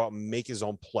that's going to go out and make his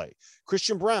own play.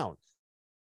 Christian Brown.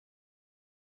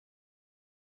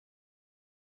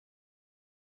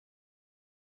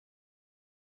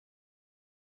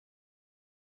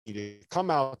 To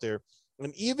come out there,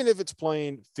 and even if it's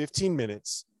playing 15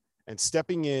 minutes and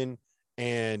stepping in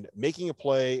and making a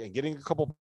play and getting a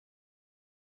couple,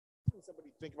 somebody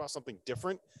think about something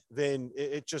different, then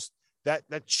it just that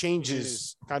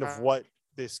changes kind of what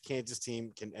this Kansas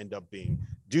team can end up being.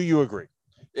 Do you agree?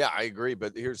 Yeah, I agree.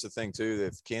 But here's the thing too: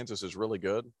 if Kansas is really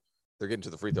good, They're getting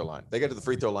to the free throw line. They got to the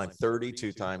free throw line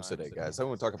 32 times today, guys. I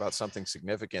want to talk about something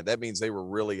significant. That means they were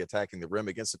really attacking the rim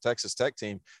against the Texas Tech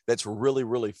team that's really,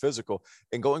 really physical.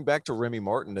 And going back to Remy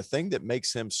Martin, the thing that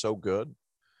makes him so good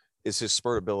is his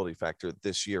spurtability factor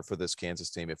this year for this Kansas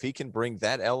team. If he can bring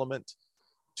that element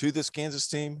to this Kansas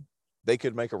team, they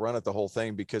could make a run at the whole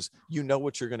thing because you know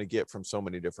what you're going to get from so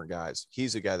many different guys.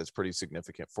 He's a guy that's pretty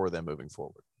significant for them moving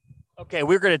forward. Okay,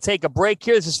 we're going to take a break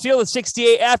here. This is Field of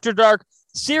 68 After Dark,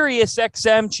 Sirius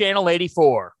XM, Channel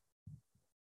 84.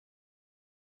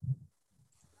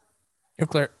 You're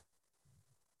clear.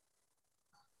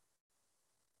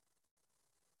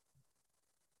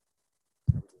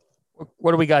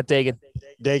 What do we got, Dagan?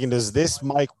 Dagan, does this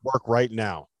mic work right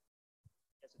now?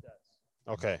 Yes, it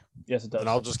does. Okay. Yes, it does. And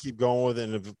I'll just keep going with it.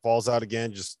 And if it falls out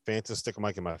again, just Fanta stick a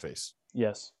mic in my face.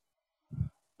 Yes.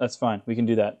 That's fine. We can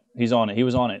do that. He's on it. He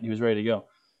was on it. He was ready to go.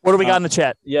 What do we got in the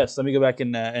chat? Yes, let me go back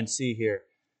and see here.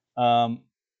 Doster.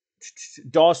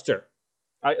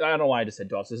 I don't know why I just said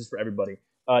Doster. This is for everybody.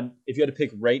 If you had to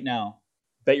pick right now,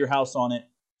 bet your house on it,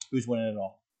 who's winning it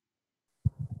all?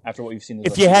 After what you've seen.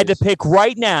 If you had to pick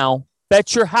right now,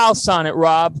 bet your house on it,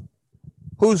 Rob.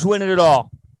 Who's winning it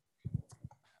all?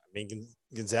 I mean,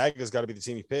 Gonzaga's got to be the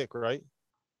team you pick, right?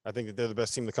 I think that they're the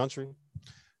best team in the country.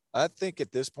 I think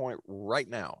at this point right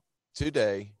now,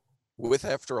 today, with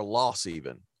after a loss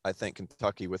even, I think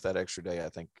Kentucky with that extra day, I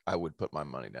think I would put my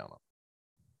money down on.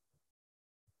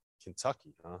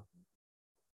 Kentucky, huh?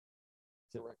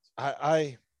 Correct.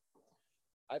 I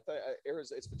thought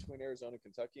it's between Arizona and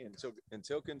Kentucky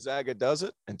until Gonzaga does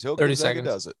it. Until 30 Gonzaga seconds.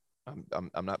 does it,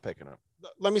 I'm not picking them.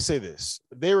 let me say this.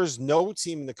 There is no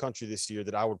team in the country this year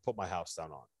that I would put my house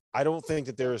down on. I don't think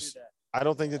that there is a I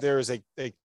don't think that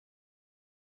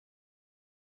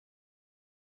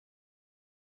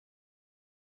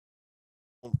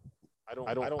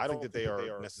they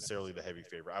are necessarily the heavy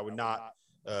favorite. I would not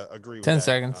agree with 10 that,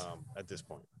 seconds. At this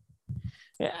point.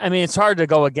 Yeah, I mean, it's hard to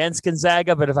go against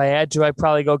Gonzaga, but if I had to, I'd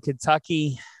probably go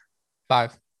Kentucky.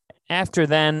 5. After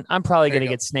then, I'm probably There going you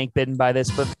to go. get snake bitten by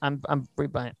this, but I'm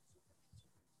buying.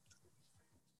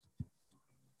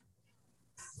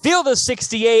 Field of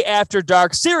 68 After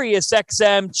Dark, Sirius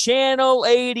XM, Channel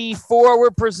 84.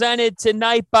 We're presented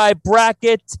tonight by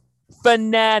Bracket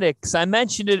Fanatics. I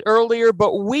mentioned it earlier,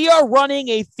 but we are running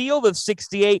a Field of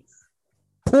 68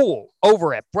 pool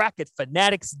over at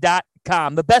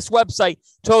bracketfanatics.com, the best website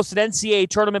to host an NCAA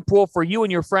tournament pool for you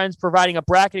and your friends, providing a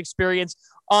bracket experience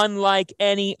unlike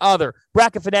any other.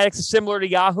 Bracket Fanatics is similar to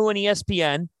Yahoo and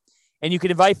ESPN, and you can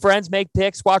invite friends, make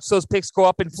picks, watch those picks go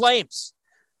up in flames,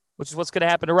 which is what's going to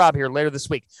happen to Rob here later this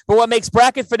week. But what makes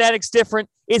Bracket Fanatics different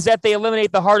is that they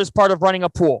eliminate the hardest part of running a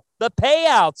pool, the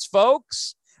payouts,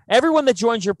 folks. Everyone that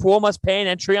joins your pool must pay an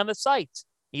entry on the site.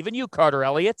 Even you, Carter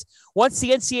Elliott. Once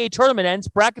the NCAA tournament ends,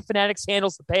 Bracket Fanatics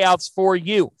handles the payouts for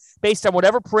you based on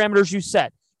whatever parameters you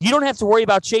set. You don't have to worry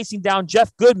about chasing down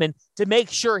Jeff Goodman to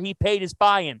make sure he paid his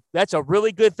buy-in. That's a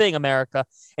really good thing, America.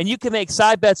 And you can make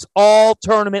side bets all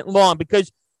tournament long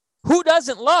because who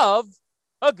doesn't love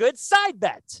a good side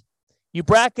bet? Your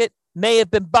bracket may have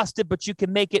been busted, but you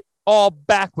can make it all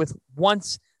back with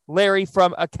once Larry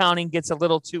from accounting gets a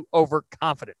little too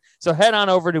overconfident. So head on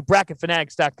over to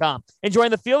bracketfanatics.com and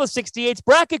join the Field of 68's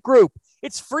bracket group.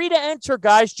 It's free to enter,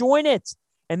 guys. Join it.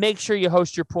 And make sure you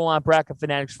host your pool on Bracket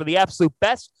Fanatics for the absolute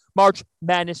best March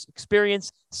Madness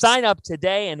experience. Sign up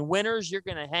today, and winners, you're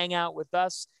going to hang out with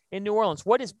us in New Orleans.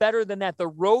 What is better than that? The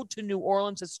road to New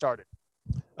Orleans has started.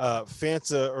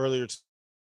 Fanta earlier.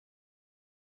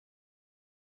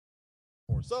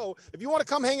 So if you want to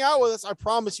come hang out with us, I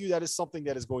promise you that is something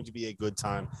that is going to be a good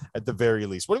time at the very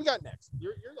least. What do we got next?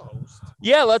 You're the host.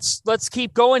 Yeah, let's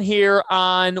keep going here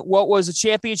on what was a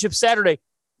championship Saturday.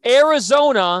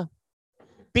 Arizona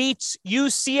beats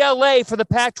UCLA for the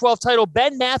Pac-12 title.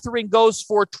 Ben Mathurin goes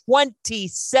for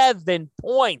 27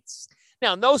 points.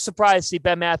 Now, no surprise to see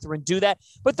Ben Mathurin do that.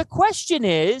 But the question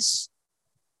is,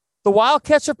 the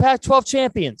Wildcats are Pac-12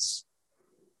 champions.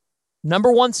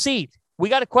 Number 1 seed. We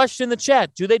got a question in the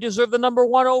chat. Do they deserve the number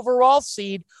 1 overall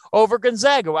seed over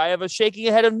Gonzaga? I have a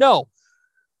shaking head of no.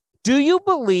 Do you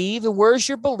believe, and where's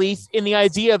your belief in the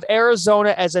idea of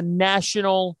Arizona as a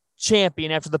national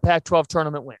champion after the Pac-12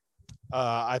 tournament win?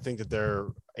 I think that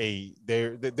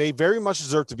they very much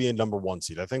deserve to be a number 1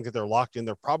 seed. I think that they're locked in.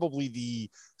 They're probably the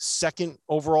 2nd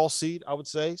overall seed, I would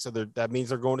say. So that means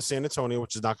they're going to San Antonio,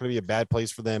 which is not going to be a bad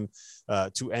place for them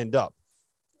to end up.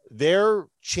 Their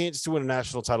chance to win a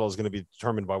national title is going to be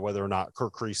determined by whether or not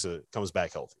Kirk Kriisa comes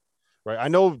back healthy, right? I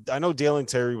know Dalen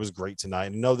Terry was great tonight. I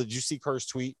know that you see Kerr's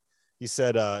tweet. He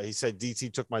said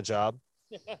DT took my job.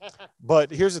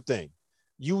 But here's the thing.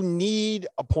 You need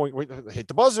a point. Wait, hit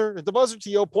the buzzer,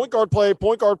 T.O. Point guard play.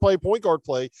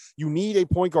 You need a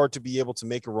point guard to be able to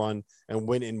make a run and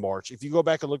win in March. If you go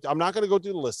back and look, I'm not going to go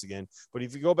through the list again, but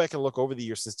if you go back and look over the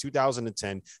years since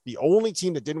 2010, the only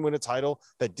team that didn't win a title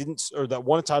that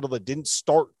won a title that didn't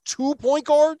start 2 point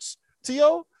guards,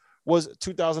 T.O., was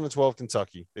 2012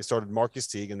 Kentucky. They started Marcus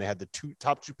Teague, and they had the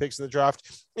top two picks in the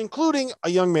draft, including a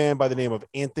young man by the name of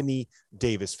Anthony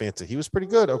Davis. Fanta. He was pretty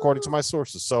good, according to my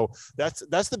sources. So that's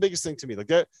the biggest thing to me. Like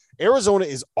that, Arizona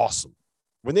is awesome.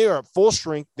 When they are at full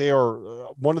strength, they are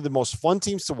one of the most fun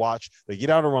teams to watch. They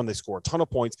get out and run. They score a ton of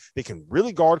points. They can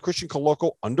really guard Christian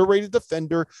Koloko, underrated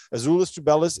defender. Azuolas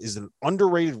Tubelis is an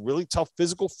underrated, really tough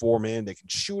physical four-man. They can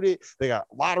shoot it. They got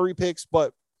lottery picks,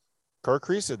 but Kirk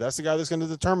Kriisa, that's the guy that's going to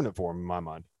determine it for him in my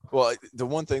mind. Well, the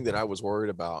one thing that I was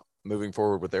worried about moving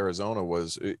forward with Arizona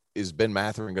is Ben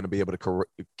Mathurin going to be able to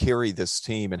carry this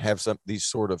team and have these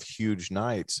sort of huge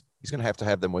nights? He's going to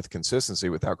have them with consistency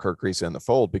without Kirk Kriisa in the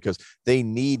fold, because they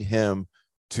need him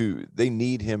to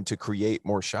create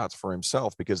more shots for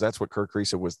himself, because that's what Kirk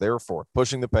Kriisa was there for,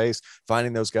 pushing the pace,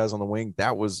 finding those guys on the wing.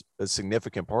 That was a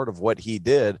significant part of what he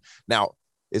did. Now,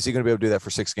 is he going to be able to do that for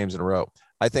 6 games in a row?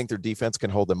 I think their defense can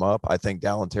hold them up. I think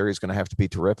Dallin Terry is going to have to be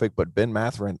terrific, but Ben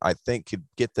Mathurin, I think, could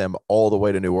get them all the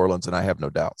way to New Orleans, and I have no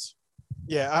doubts.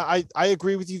 Yeah, I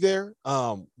agree with you there.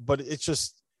 But it's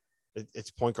just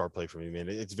it's point guard play for me, man.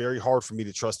 It's very hard for me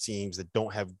to trust teams that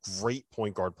don't have great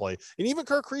point guard play. And even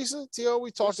Kirk Kriisa, T.O.,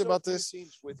 we talked about this.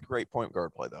 Teams with great point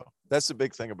guard play, though. That's the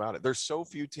big thing about it. There's so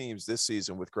few teams this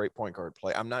season with great point guard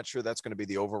play. I'm not sure that's going to be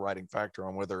the overriding factor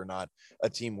on whether or not a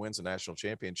team wins a national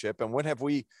championship. And when have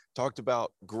we talked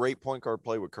about great point guard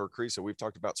play with Kirk Kriisa? We've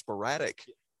talked about sporadic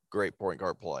great point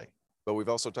guard play. But we've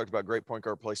also talked about great point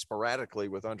guard play sporadically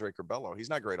with Andre Curbelo. He's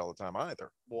not great all the time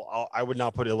either. Well, I would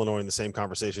not put Illinois in the same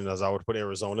conversation as I would put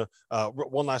Arizona. One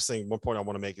point I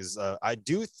want to make is I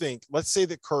do think, let's say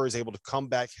that Kerr is able to come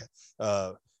back,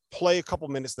 play a couple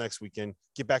minutes next weekend,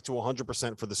 get back to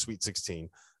 100% for the Sweet 16.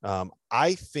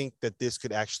 I think that this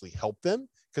could actually help them,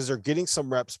 because they're getting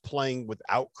some reps playing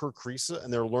without Kirk Kriisa,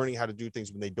 and they're learning how to do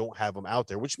things when they don't have him out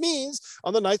there, which means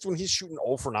on the nights when he's shooting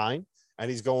 0 for 9, and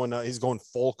he's going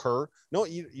full Kerr. No,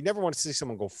 you never want to see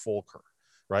someone go full Kerr,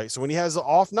 right? So when he has the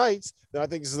off nights, then I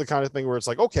think this is the kind of thing where it's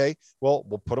like, okay, well,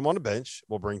 we'll put him on the bench,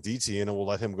 we'll bring DT in, and we'll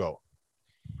let him go.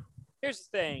 Here's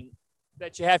the thing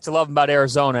that you have to love about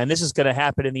Arizona, and this is going to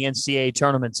happen in the NCAA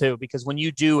tournament too, because when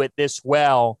you do it this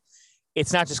well,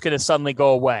 it's not just going to suddenly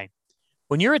go away.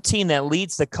 When you're a team that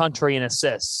leads the country in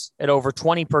assists at over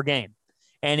 20 per game,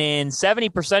 and in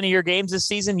 70% of your games this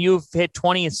season, you've hit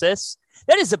 20 assists,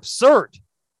 that is absurd.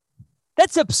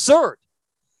 That's absurd.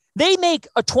 They make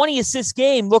a 20 assist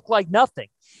game look like nothing.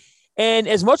 And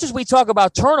as much as we talk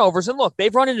about turnovers, and look,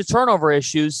 they've run into turnover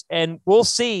issues, and we'll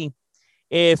see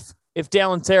if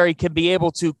Dallin Terry can be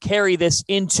able to carry this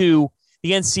into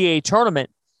the NCAA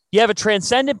tournament. You have a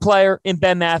transcendent player in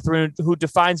Ben Mathurin who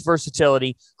defines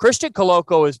versatility. Christian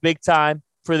Koloko is big time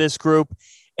for this group,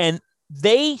 and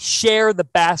they share the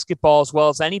basketball as well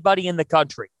as anybody in the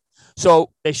country.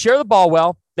 So they share the ball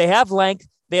well. They have length.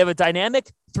 They have a dynamic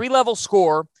 3-level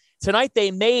score. Tonight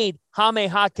they made Jaime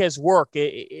Jaquez work.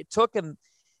 It took him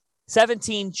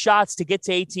 17 shots to get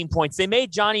to 18 points. They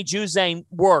made Johnny Juzang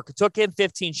work. It took him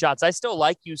 15 shots. I still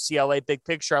like UCLA big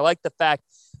picture. I like the fact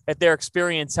that their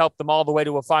experience helped them all the way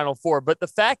to a Final Four. But the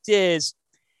fact is,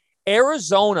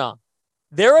 Arizona,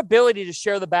 their ability to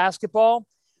share the basketball,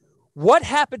 what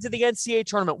happened to the NCAA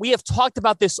tournament? We have talked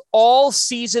about this all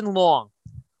season long.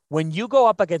 When you go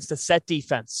up against a set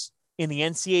defense in the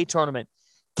NCAA tournament,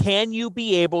 can you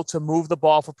be able to move the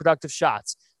ball for productive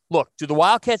shots? Look, do the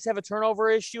Wildcats have a turnover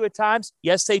issue at times?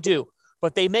 Yes, they do.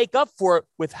 But they make up for it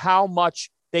with how much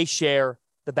they share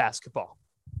the basketball.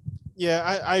 Yeah,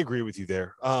 I agree with you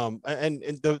there.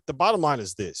 And the bottom line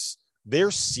is this.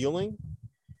 Their ceiling,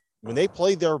 when they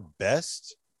play their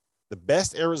best, the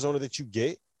best Arizona that you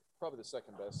get, probably the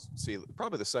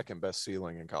second best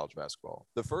ceiling in college basketball.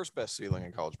 The first best ceiling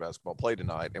in college basketball played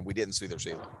tonight, and we didn't see their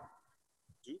ceiling.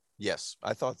 Yes,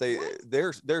 I thought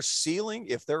their ceiling,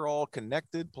 if they're all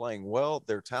connected, playing well,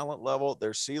 their talent level,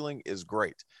 their ceiling is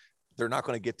great. They're not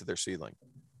going to get to their ceiling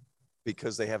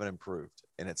because they haven't improved,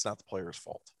 and it's not the player's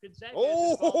fault. Did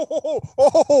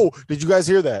you guys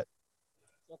hear that?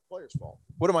 Not the player's fault.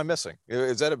 What am I missing?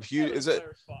 Is that a huge? Is it?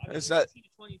 It's not.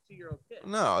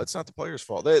 No, it's not the player's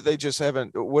fault. They just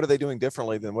haven't. What are they doing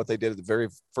differently than what they did at the very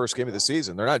first game of the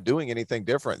season? They're not doing anything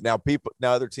different now.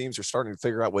 Other teams are starting to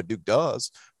figure out what Duke does.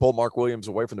 Pull Mark Williams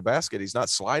away from the basket. He's not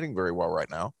sliding very well right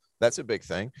now. That's a big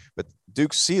thing. But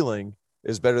Duke's ceiling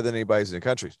is better than anybody's in the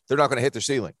country. They're not going to hit their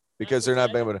ceiling because they're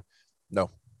not able to. No.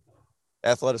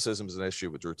 Athleticism is an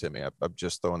issue with Drew Timme. I'm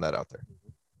just throwing that out there.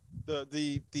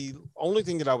 The only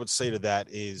thing that I would say to that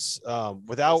is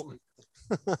without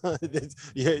the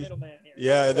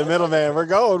middleman. We're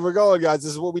going, guys.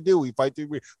 This is what we do. We fight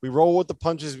through. We roll with the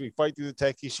punches. We fight through the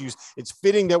tech issues. It's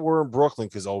fitting that we're in Brooklyn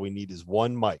because all we need is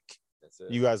one mic. That's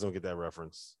it. You guys don't get that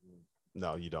reference.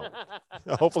 No, you don't.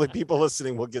 Hopefully, people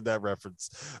listening will get that reference.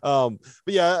 But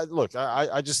yeah, look,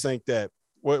 I just think that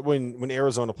when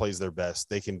Arizona plays their best,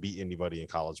 they can beat anybody in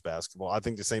college basketball. I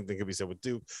think the same thing can be said with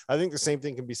Duke. I think the same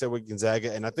thing can be said with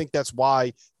Gonzaga, and I think that's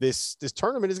why this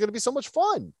tournament is going to be so much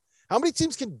fun. How many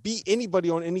teams can beat anybody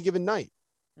on any given night?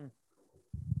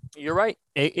 You're right.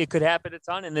 It could happen a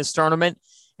ton in this tournament,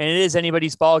 and it is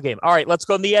anybody's ball game. All right, let's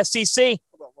go in the SEC.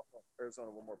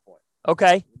 Arizona, one more point.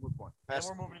 Okay. One more point.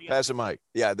 Pass the mic.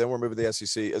 Yeah, then we're moving to the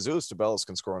SEC. Azuolas Tubelis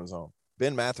can score on his own.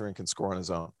 Ben Mathurin can score on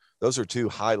his own. Those are two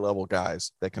high-level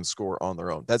guys that can score on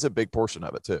their own. That's a big portion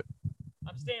of it, too.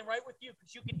 I'm staying right with you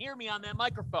because you can hear me on that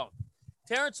microphone.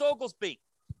 Terrence Oglesby,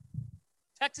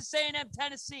 Texas A&M,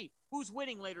 Tennessee. Who's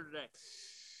winning later today?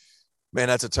 Man,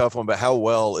 that's a tough one, but how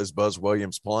well is Buzz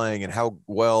Williams playing, and how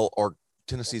well are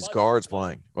Tennessee's guards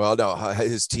playing? Well, no,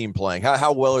 his team playing.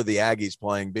 How well are the Aggies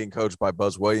playing, being coached by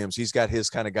Buzz Williams? He's got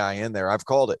his kind of guy in there. I've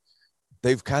called it.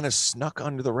 They've kind of snuck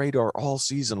under the radar all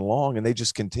season long, and they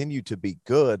just continue to be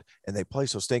good, and they play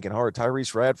so stinking hard.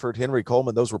 Tyrese Radford, Henry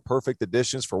Coleman, those were perfect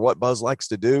additions for what Buzz likes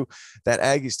to do. That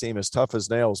Aggies team is tough as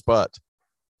nails, but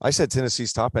I said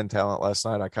Tennessee's top-end talent last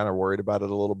night. I kind of worried about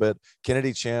it a little bit.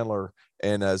 Kennedy Chandler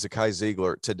and Zakai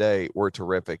Ziegler today were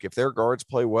terrific. If their guards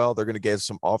play well, they're going to get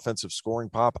some offensive scoring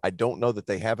pop. I don't know that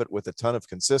they have it with a ton of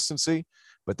consistency,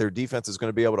 but their defense is going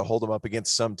to be able to hold them up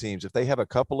against some teams. If they have a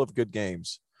couple of good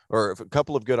games, or a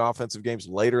couple of good offensive games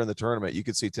later in the tournament, you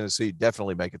could see Tennessee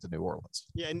definitely make it to New Orleans.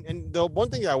 Yeah, and the one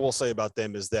thing I will say about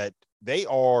them is that they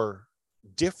are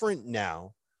different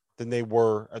now than they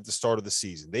were at the start of the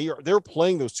season. They're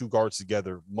playing those two guards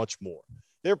together much more.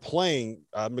 They're playing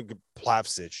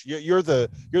Plavsic. You're the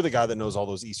guy that knows all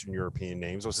those Eastern European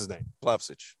names. What's his name?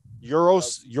 Plavsic.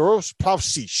 Euros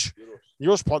Plavsic.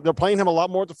 They're playing him a lot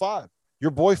more at the 5.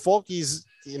 Your boy Fulke's,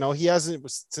 he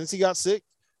hasn't, since he got sick,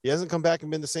 he hasn't come back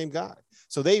and been the same guy.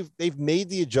 So they've made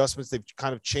the adjustments. They've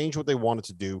kind of changed what they wanted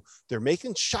to do. They're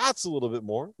making shots a little bit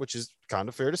more, which is kind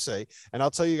of fair to say. And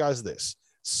I'll tell you guys this.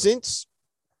 Since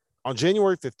on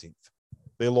January 15th,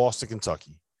 they lost to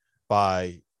Kentucky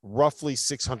by roughly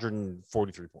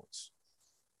 643 points.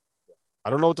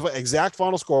 I don't know what the exact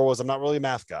final score was. I'm not really a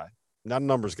math guy, not a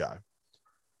numbers guy.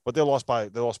 But they lost by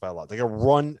a lot. They got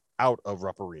run out of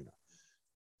Rupp Arena.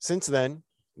 Since then,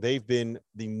 they've been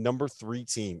the number 3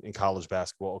 team in college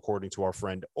basketball, according to our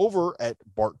friend over at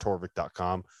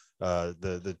barttorvik.com.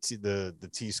 The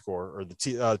T score or the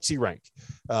T rank,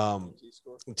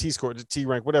 T score, the T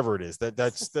rank, whatever it is.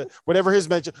 That's the whatever his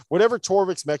metric, whatever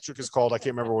Torvik's metric is called. I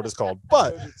can't remember what it's called,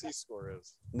 but the T score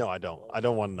is. No, I don't. I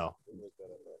don't want to know.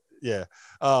 Yeah.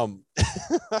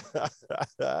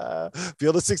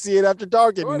 Field of 68 after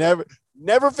dark. It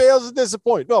never fails to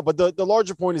disappoint. No, but the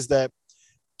larger point is that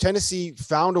Tennessee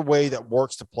found a way that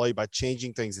works to play by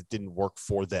changing things that didn't work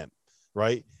for them,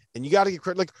 right? And you got to get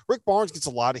credit. Like Rick Barnes gets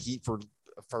a lot of heat for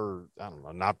I don't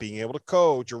know, not being able to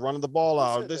coach or running the ball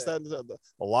out.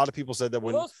 A lot of people said that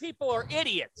when those people are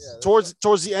idiots. Towards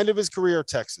the end of his career at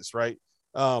Texas, right?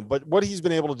 But what he's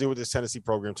been able to do with this Tennessee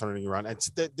program turning around, and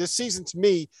this season to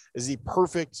me is the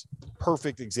perfect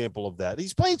example of that.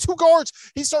 He's playing 2 guards.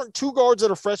 He's starting 2 guards that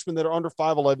are freshmen that are under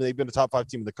 5'11". They've been a top 5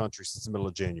 team in the country since the middle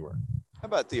of January. How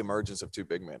about the emergence of 2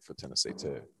 big men for Tennessee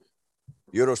too?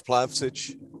 Euros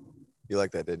Plavsic. You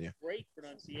like that, didn't you? Great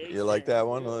pronunciation. You like that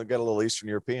one? Got a little Eastern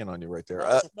European on you right there.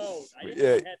 I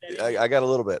got a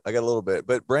little bit.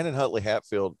 But Brandon Huntley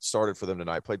Hatfield started for them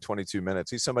tonight, played 22 minutes.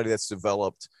 He's somebody that's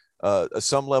developed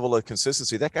some level of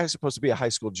consistency. That guy's supposed to be a high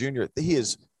school junior. He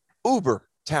is uber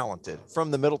talented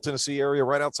from the Middle Tennessee area,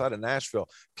 right outside of Nashville,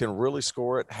 can really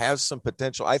score it, has some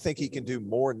potential. I think he can do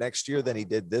more next year than he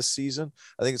did this season.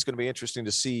 I think it's going to be interesting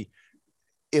to see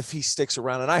if he sticks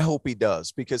around, and I hope he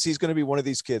does, because he's going to be one of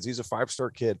these kids. He's a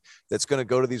 5-star kid that's going to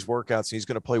go to these workouts, and he's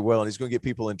going to play well, and he's going to get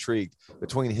people intrigued.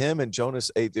 Between him and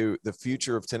Jonas Adu, the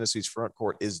future of Tennessee's front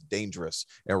court is dangerous,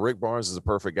 and Rick Barnes is a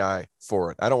perfect guy for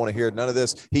it. I don't want to hear none of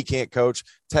this. He can't coach.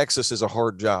 Texas is a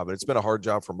hard job, and it's been a hard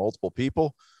job for multiple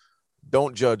people.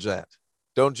 Don't judge that.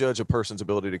 Don't judge a person's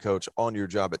ability to coach on your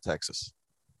job at Texas.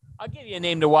 I'll give you a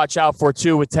name to watch out for,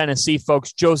 too, with Tennessee,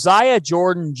 folks. Josiah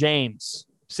Jordan James.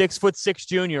 6'6"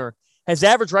 junior, has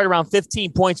averaged right around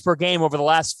 15 points per game over the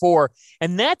last 4.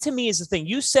 And that to me is the thing.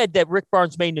 You said that Rick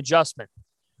Barnes made an adjustment.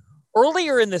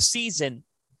 Earlier in the season,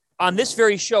 on this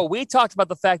very show, we talked about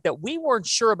the fact that we weren't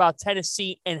sure about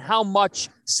Tennessee and how much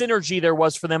synergy there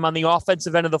was for them on the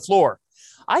offensive end of the floor.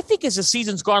 I think as the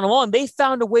season's gone along, they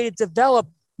found a way to develop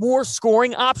more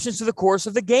scoring options through the course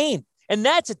of the game. And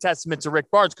that's a testament to Rick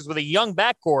Barnes, because with a young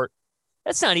backcourt,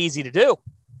 that's not easy to do.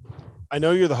 I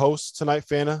know you're the host tonight,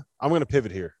 Fana. I'm going to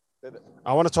pivot here.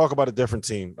 I want to talk about a different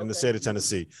team in the state of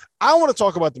Tennessee. I want to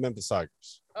talk about the Memphis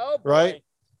Tigers. Oh, boy. Right?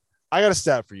 I got a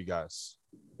stat for you guys.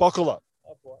 Buckle up.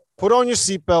 Put on your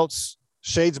seatbelts.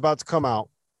 Shade's about to come out.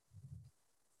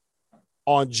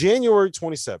 On January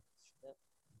 27th,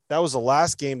 that was the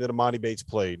last game that Imani Bates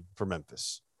played for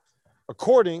Memphis.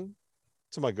 According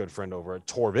to my good friend over at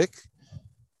Torvik,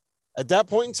 at that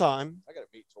point in time, I got to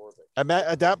meet Torvik.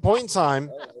 At that point in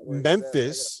time,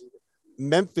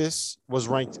 Memphis was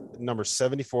ranked number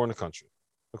 74 in the country,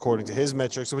 according to his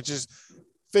metrics, which is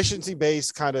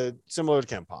efficiency-based, kind of similar to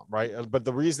KenPom, right? But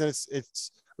the reason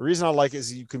the reason I like it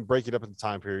is you can break it up into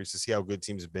time periods to see how good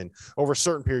teams have been over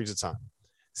certain periods of time.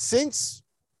 Since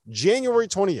January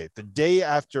 28th, the day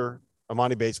after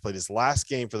Imani Bates played his last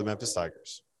game for the Memphis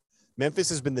Tigers, Memphis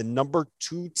has been the number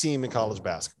 2 team in college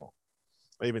basketball.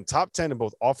 They've been top 10 in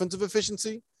both offensive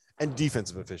efficiency and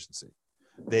defensive efficiency.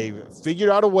 They've figured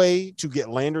out a way to get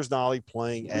Landers Nolley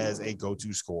playing as a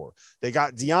go-to scorer. They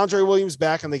got DeAndre Williams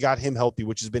back, and they got him healthy,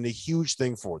 which has been a huge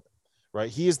thing for them, right?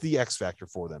 He is the X factor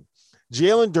for them.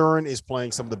 Jalen Duren is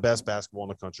playing some of the best basketball in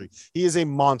the country. He is a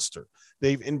monster.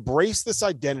 They've embraced this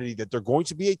identity that they're going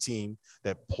to be a team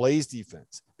that plays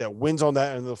defense, that wins on that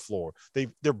end of the floor.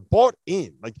 They're bought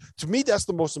in. Like, to me, that's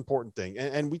the most important thing.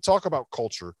 And we talk about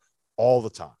culture all the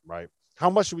time, right? How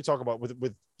much do we talk about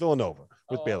with Villanova,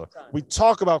 with Baylor? We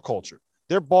talk about culture.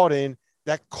 They're bought in.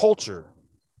 That culture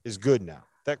is good now.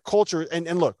 That culture, and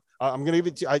look, I'm going to give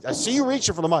it to you. I see you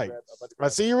reaching for the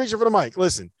mic.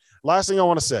 Listen, last thing I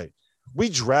want to say, we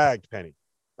dragged Penny.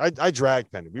 I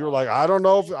dragged Penny. We were like, I don't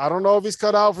know if he's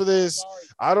cut out for this.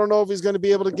 I don't know if he's going to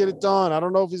be able to get it done. I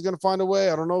don't know if he's going to find a way.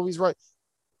 I don't know if he's right.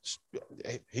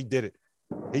 He did it.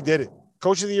 He did it.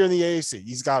 Coach of the year in the AAC.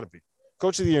 He's got to be.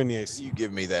 Coach of the year in the AAC. You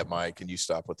give me that mic and you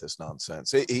stop with this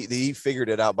nonsense. He figured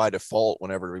it out by default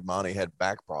whenever Imani had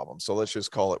back problems. So let's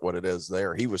just call it what it is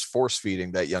there. He was force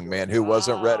feeding that young man who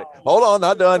wasn't ready. Hold on,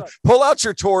 not done. Pull out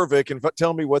your Torvik and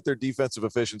tell me what their defensive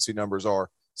efficiency numbers are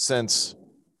since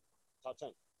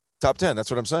top 10.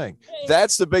 That's what I'm saying.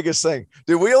 That's the biggest thing.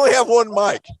 Dude, we only have one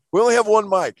mic. What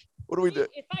do we do?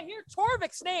 If I hear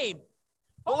Torvik's name,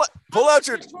 pull out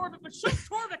your Torvik, but shove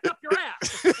Torvik up your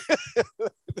ass.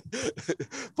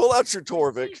 Pull out your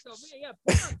Torvik.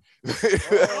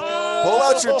 Pull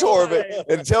out your Torvik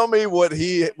and tell me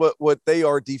what they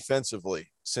are defensively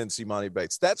since Imani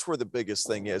Bates. That's where the biggest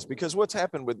thing is, because what's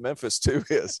happened with Memphis too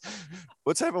is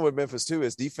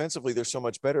defensively they're so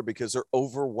much better because they're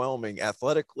overwhelming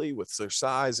athletically with their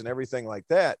size and everything like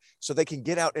that, so they can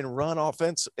get out and run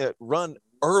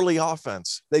early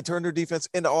offense. They turn their defense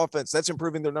into offense. That's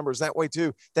improving their numbers that way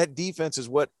too. That defense is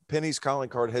what Penny's calling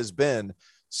card has been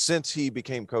since he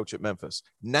became coach at Memphis.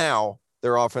 Now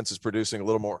their offense is producing a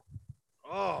little more.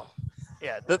 Oh,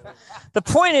 yeah. The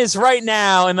point is, right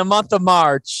now in the month of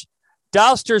March,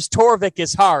 Douster's Torvik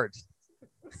is hard.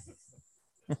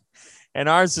 And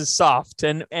ours is soft.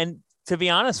 And to be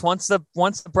honest, once the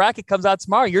bracket comes out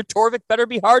tomorrow, your Torvik better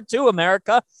be hard too,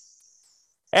 America.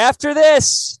 After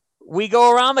this, we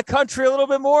go around the country a little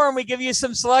bit more and we give you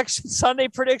some selection Sunday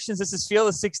predictions. This is Field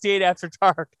of 68 After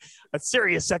Dark at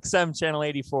Sirius XM Channel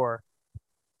 84.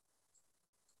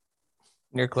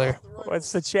 You're clear.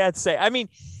 What's the chat say? I mean,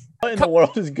 what in the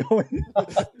world is going on?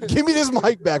 Give me this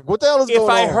mic back. What the hell is going on?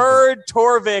 If I heard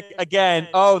Torvik again,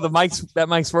 that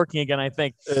mic's working again, I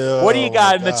think. What do you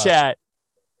got in the chat?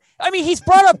 I mean, he's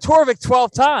brought up Torvik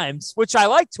 12 times, which I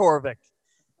like Torvik.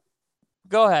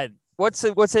 Go ahead. What's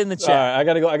in the chat? Right, I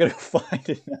gotta go find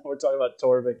it now. We're talking about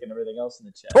Torvik and everything else in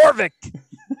the chat. Torvik.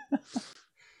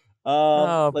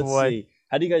 Let's see.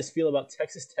 How do you guys feel about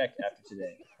Texas Tech after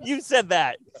today? You said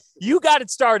that. You got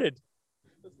it started.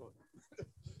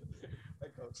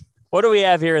 What do we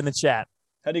have here in the chat?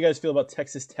 How do you guys feel about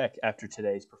Texas Tech after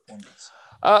today's performance?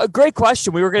 Great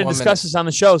question. We were going to discuss this on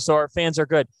the show, so our fans are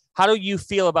good. How do you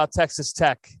feel about Texas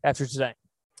Tech after today?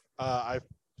 I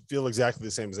feel exactly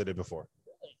the same as I did before.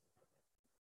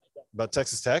 About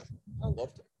Texas Tech? I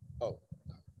loved it. Oh.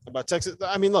 About Texas?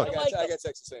 I mean, look. I got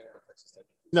Texas A&M. Texas Tech.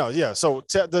 No, yeah. So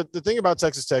the thing about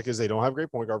Texas Tech is they don't have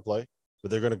great point guard play,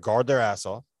 but they're going to guard their ass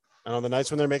off. And on the nights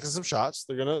when they're making some shots,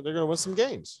 they're gonna win some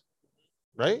games,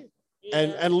 right? Yeah.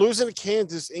 And losing to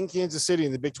Kansas in Kansas City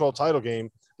in the Big 12 title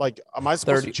game, like, am I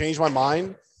supposed to change my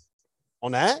mind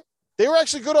on that? They were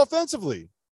actually good offensively.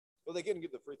 Well, they couldn't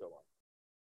get the free throw line.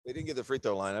 They didn't get the free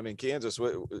throw line. I mean, Kansas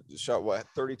shot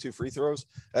 32 free throws.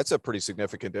 That's a pretty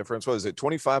significant difference. What is it?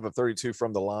 25 of 32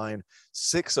 from the line,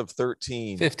 6 of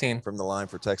 13 15 from the line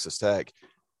for Texas Tech.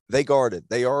 They guarded.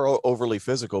 They are overly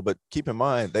physical, but keep in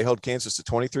mind they held Kansas to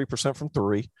 23% from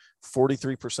three,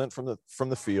 43% from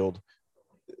the field.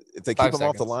 If they keep them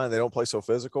off the line, they don't play so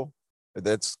physical.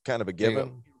 That's kind of a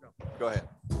given. Go ahead.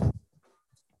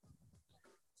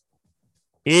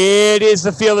 It is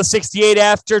the Field of 68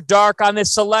 after dark on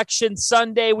this Selection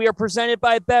Sunday. We are presented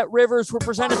by Bet Rivers. We're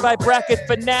presented by Bracket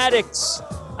Fanatics.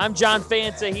 I'm John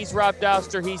Fanta. He's Rob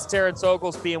Douster. He's Terrence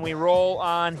Oglesby, and we roll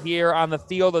on here on the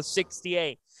Field of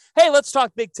 68. Hey, let's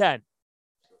talk Big Ten.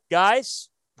 Guys,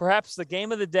 perhaps the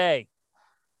game of the day.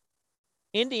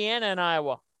 Indiana and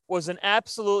Iowa was an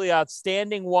absolutely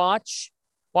outstanding watch.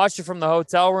 Watched it from the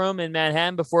hotel room in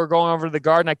Manhattan before going over to the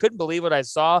Garden. I couldn't believe what I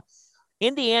saw.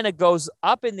 Indiana goes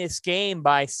up in this game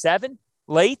by 7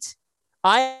 late.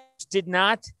 I did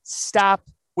not stop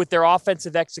with their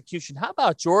offensive execution. How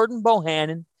about Jordan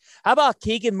Bohannon? How about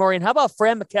Keegan Murray? And how about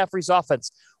Fran McCaffrey's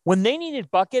offense? When they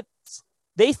needed buckets,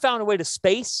 they found a way to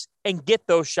space and get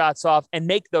those shots off and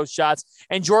make those shots.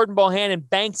 And Jordan Bohannon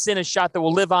banks in a shot that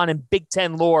will live on in Big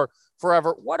Ten lore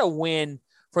forever. What a win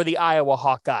for the Iowa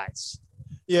Hawkeyes.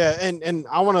 Yeah, and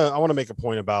I want to make a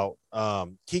point about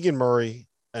Keegan Murray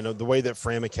and the way that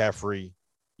Fran McCaffrey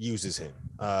uses him.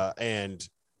 And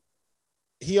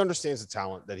he understands the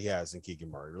talent that he has in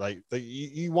Keegan Murray. Like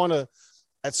you want to,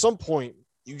 at some point,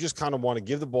 you just kind of want to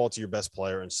give the ball to your best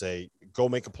player and say, go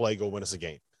make a play, go win us a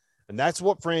game. And that's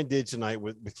what Fran did tonight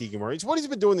with Keegan Murray. It's what he's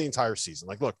been doing the entire season.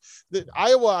 Like, look,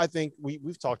 Iowa, I think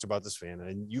we've talked about this, fan,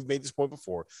 and you've made this point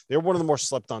before. They're one of the more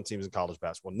slept-on teams in college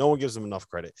basketball. No one gives them enough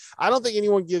credit. I don't think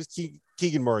anyone gives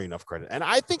Keegan Murray enough credit. And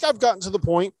I think I've gotten to the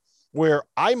point where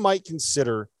I might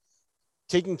consider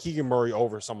taking Keegan Murray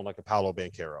over someone like a Paolo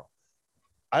Banchero.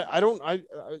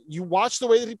 You watch the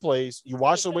way that he plays, you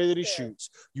watch the way that he shoots,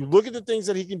 you look at the things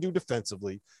that he can do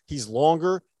defensively. He's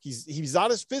longer, he's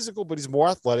not as physical, but he's more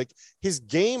athletic. His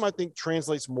game, I think,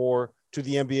 translates more to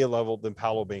the NBA level than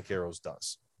Paolo Banchero's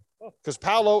does. Because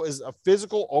Paolo is a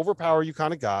physical, overpower you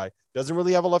kind of guy, doesn't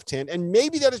really have a left hand, and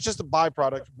maybe that is just a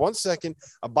byproduct,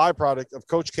 a byproduct of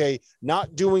Coach K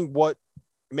not doing what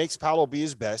makes Paolo be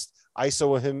his best,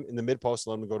 ISO him in the mid post,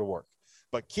 let him go to work.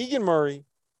 But Keegan Murray,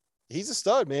 he's a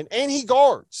stud, man, and he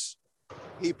guards.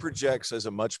 He projects as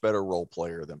a much better role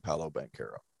player than Paolo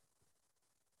Banchero.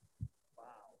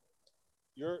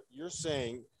 Wow. You're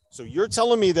saying, so you're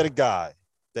telling me that a guy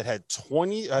that had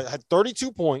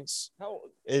 32 points,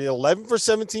 11 for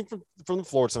 17 from the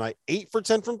floor tonight, 8 for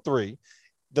 10 from three,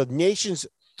 the nation's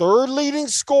third leading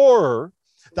scorer,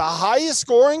 the highest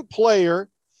scoring player,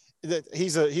 that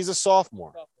he's a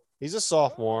sophomore. He's a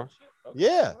sophomore.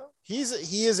 Yeah. He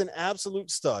is an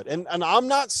absolute stud. And I'm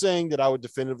not saying that I would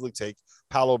definitively take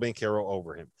Paolo Banchero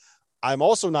over him. I'm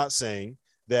also not saying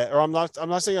that, or I'm not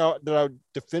saying that I would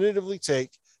definitively take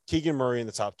Keegan Murray in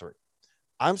the top 3.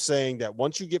 I'm saying that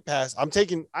once you get past, I am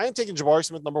taking Jabari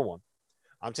Smith number 1.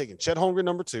 I'm taking Chet Holmgren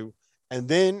number 2. And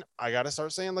then I got to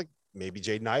start saying, like, maybe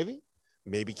Jaden Ivey,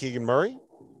 maybe Keegan Murray,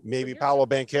 maybe Paolo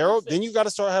Banchero. Then you got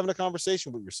to start having a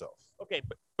conversation with yourself. Okay,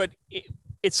 but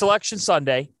it's Selection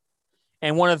Sunday.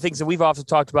 And one of the things that we've often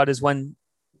talked about is when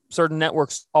certain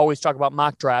networks always talk about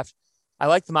mock draft. I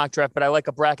like the mock draft, but I like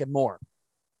a bracket more.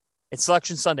 It's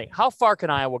Selection Sunday. How far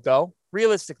can Iowa go?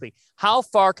 Realistically, how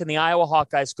far can the Iowa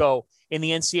Hawkeyes go in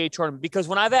the NCAA tournament? Because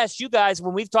when I've asked you guys,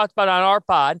 when we've talked about it on our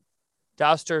pod,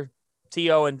 Douster,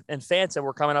 T.O., and Fanta,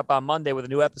 we're coming up on Monday with a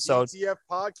new episode. ETF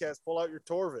podcast, pull out your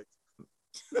Torvik.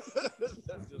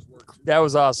 That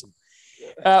was awesome.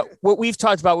 What we've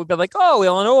talked about, we've been like, oh,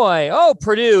 Illinois, oh,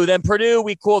 Purdue. Then Purdue,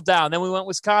 we cooled down. Then we went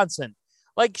Wisconsin.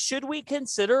 Like, should we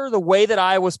consider the way that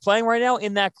Iowa's playing right now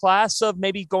in that class of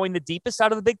maybe going the deepest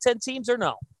out of the Big Ten teams or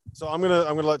no? So I'm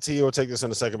gonna let T.O. take this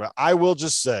in a second, but I will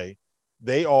just say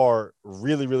they are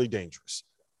really, really dangerous.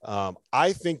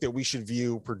 I think that we should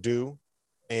view Purdue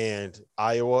and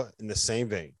Iowa in the same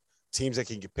vein. Teams that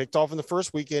can get picked off in the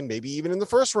first weekend, maybe even in the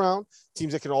first round,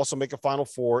 teams that can also make a Final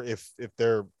Four if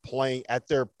they're playing at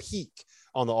their peak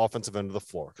on the offensive end of the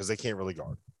floor, because they can't really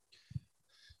guard.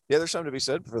 Yeah, there's something to be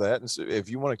said for that. And so if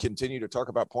you want to continue to talk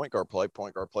about point guard play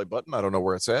button, I don't know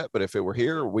where it's at, but if it were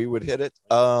here, we would hit it.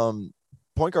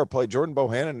 Point guard play, Jordan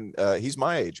Bohannon, he's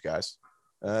my age, guys.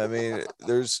 I mean,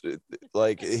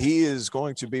 he is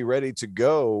going to be ready to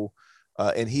go.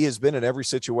 And he has been in every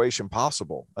situation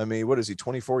possible. I mean, what is he,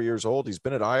 24 years old? He's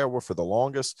been at Iowa for the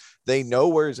longest. They know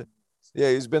where he's –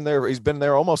 yeah, he's been there. He's been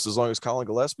there almost as long as Colin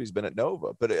Gillespie's been at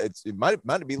Nova. But it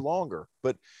might be longer.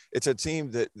 But it's a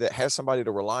team that has somebody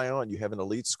to rely on. You have an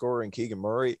elite scorer in Keegan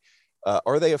Murray.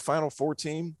 Are they a Final Four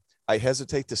team? I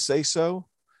hesitate to say so,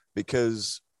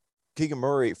 because Keegan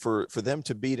Murray, for them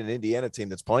to beat an Indiana team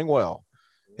that's playing well,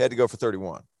 had to go for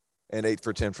 31 and 8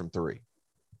 for 10 from 3.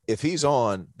 If he's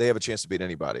on, they have a chance to beat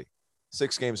anybody.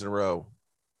 6 games in a row,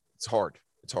 it's hard.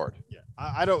 It's hard. Yeah,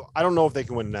 I don't know if they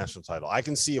can win a national title. I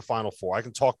can see a Final Four. I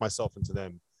can talk myself into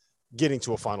them getting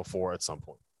to a Final Four at some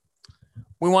point.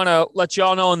 We want to let you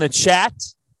all know in the chat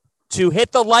to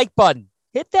hit the like button.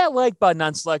 Hit that like button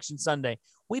on Selection Sunday.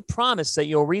 We promise that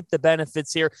you'll reap the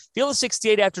benefits here. Field of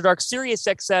 68 After Dark, Sirius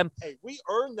XM. Hey, we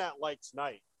earned that like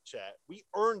tonight, chat. We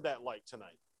earned that like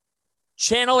tonight.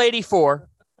 Channel 84.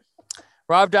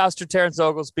 Rob Doster, Terrence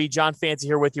Oglesby, John Fancy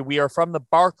here with you. We are from the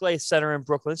Barclays Center in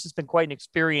Brooklyn. This has been quite an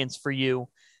experience for you,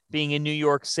 being in New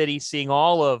York City, seeing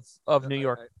all of New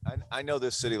York. I know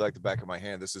this city like the back of my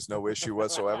hand. This is no issue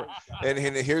whatsoever. And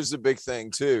here's the big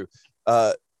thing, too.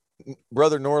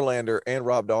 Brother Norlander and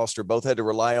Rob Doster both had to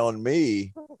rely on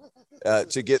me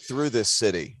to get through this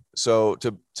city. So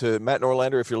to Matt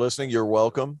Norlander, if you're listening, you're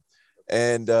welcome.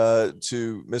 And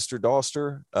to Mr.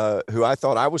 Doster, who I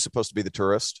thought I was supposed to be the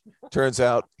tourist. Turns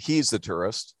out he's the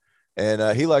tourist.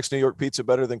 And he likes New York pizza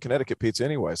better than Connecticut pizza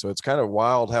anyway. So it's kind of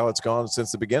wild how it's gone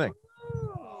since the beginning.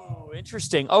 Oh,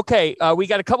 interesting. Okay, we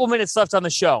got a couple minutes left on the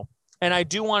show. And I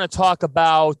do want to talk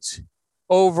about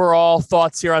overall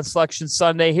thoughts here on Selection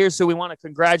Sunday. Here's who we want to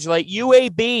congratulate.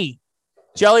 UAB,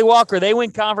 Jelly Walker, they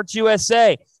win Conference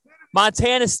USA.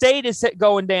 Montana State is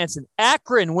going dancing.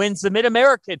 Akron wins the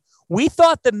Mid-American. We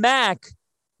thought the MAC,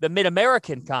 the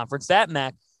Mid-American Conference, that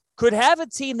MAC, could have a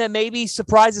team that maybe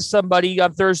surprises somebody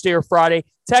on Thursday or Friday.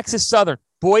 Texas Southern,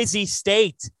 Boise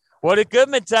State. What a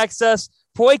Goodman, Texas.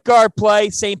 Point guard play,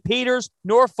 St. Peter's,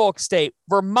 Norfolk State,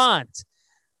 Vermont.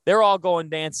 They're all going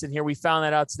dancing here. We found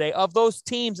that out today. Of those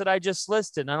teams that I just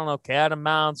listed, I don't know,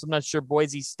 Catamounts, I'm not sure,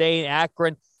 Boise State,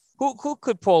 Akron. Who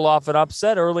could pull off an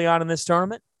upset early on in this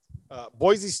tournament?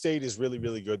 Boise State is really,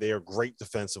 really good. They are great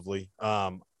defensively.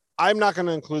 I'm not going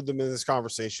to include them in this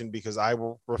conversation because I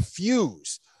will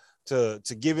refuse to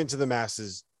give in to the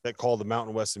masses that call the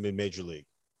Mountain West a mid-major league.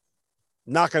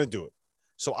 Not going to do it.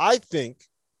 So I think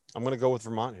I'm going to go with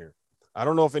Vermont here. I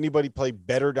don't know if anybody played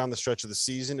better down the stretch of the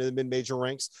season in the mid-major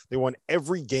ranks. They won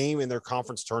every game in their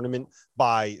conference tournament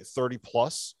by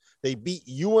 30+. They beat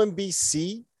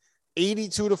UMBC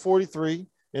 82-43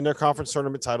 in their conference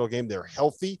tournament title game. They're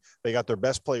healthy. They got their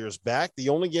best players back. The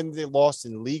only game they lost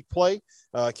in league play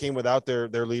came without their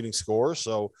leading scorer.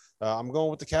 So I'm going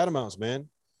with the Catamounts, man.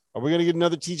 Are we going to get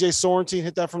another TJ Sorrentine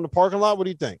hit that from the parking lot? What do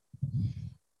you think?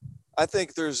 I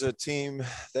think there's a team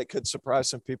that could surprise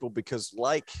some people because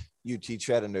like UT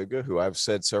Chattanooga, who I've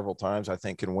said several times, I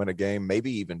think can win a game,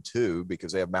 maybe even 2,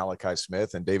 because they have Malachi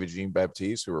Smith and David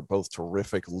Jean-Baptiste, who are both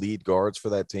terrific lead guards for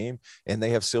that team. And they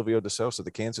have Silvio De Sosa,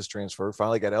 the Kansas transfer,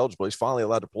 finally got eligible. He's finally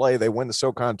allowed to play. They win the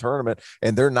SoCon tournament,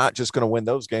 and they're not just going to win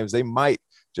those games. They might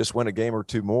just win a game or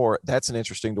 2 more. That's an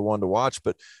interesting one to watch.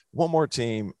 But one more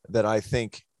team that I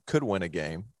think could win a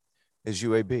game is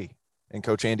UAB and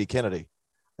Coach Andy Kennedy.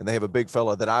 And they have a big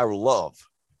fella that I love,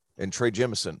 and Trey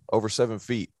Jemison, over 7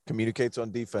 feet, communicates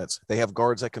on defense. They have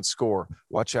guards that can score.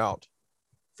 Watch out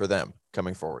for them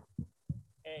coming forward.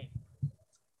 Hey.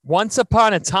 Once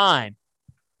upon a time,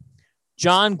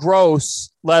 John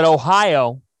Gross led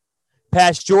Ohio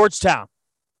past Georgetown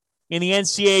in the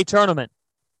NCAA tournament.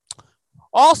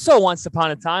 Also, once upon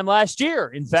a time last year,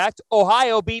 in fact,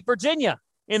 Ohio beat Virginia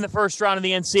in the first round of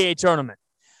the NCAA tournament.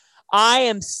 I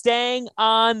am staying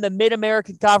on the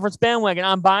Mid-American Conference bandwagon.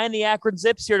 I'm buying the Akron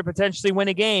Zips here to potentially win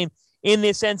a game in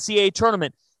this NCAA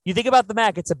tournament. You think about the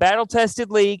MAC, it's a battle-tested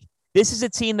league. This is a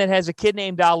team that has a kid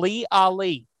named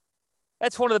Ali.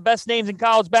 That's one of the best names in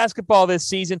college basketball this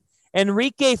season.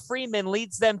 Enrique Freeman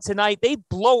leads them tonight. They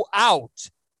blow out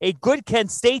a good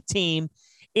Kent State team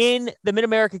in the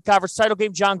Mid-American Conference title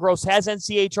game. John Gross has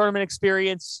NCAA tournament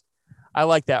experience. I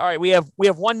like that. All right, we have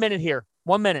 1 minute here.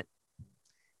 1 minute.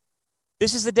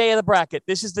 This is the day of the bracket.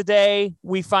 This is the day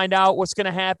we find out what's going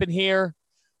to happen here.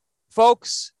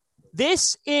 Folks,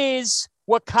 this is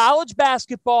what college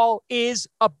basketball is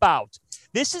about.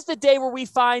 This is the day where we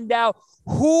find out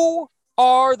who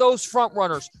are those front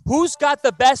runners. Who's got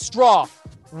the best draw?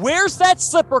 Where's that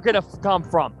slipper going to come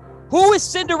from? Who is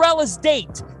Cinderella's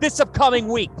date this upcoming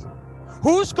week?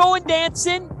 Who's going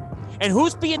dancing? And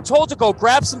who's being told to go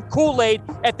grab some Kool-Aid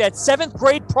at that 7th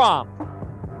grade prom?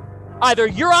 Either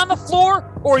you're on the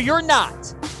floor or you're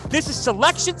not. This is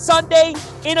Selection Sunday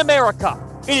in America.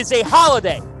 It is a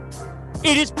holiday.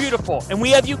 It is beautiful, and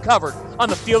we have you covered on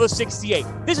the Field of 68.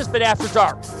 This has been After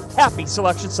Dark. Happy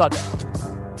Selection Sunday.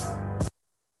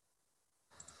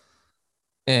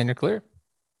 And you're clear.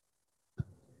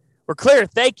 We're clear.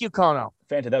 Thank you, Colonel.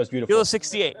 Fanta, that was beautiful. Field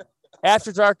 68.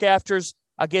 After Dark Afters.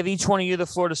 I'll give each one of you the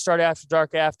floor to start After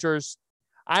Dark Afters.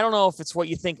 I don't know if it's what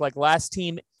you think, like last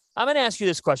team. I'm going to ask you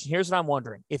this question. Here's what I'm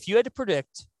wondering. If you had to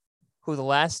predict who the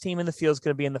last team in the field is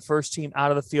going to be and the first team out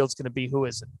of the field is going to be, who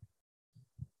is it?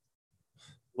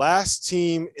 Last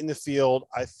team in the field,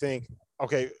 I think.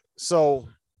 Okay, so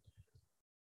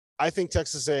I think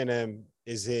Texas A&M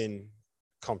is in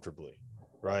comfortably,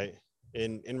 right?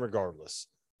 In regardless.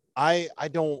 I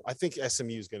think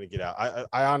SMU is going to get out.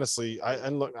 I honestly,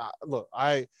 look,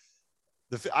 I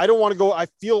don't want to go. I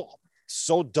feel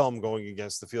so dumb going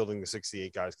against the fielding the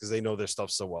 68 guys because they know their stuff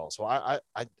so well. So I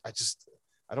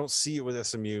don't see it with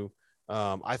SMU.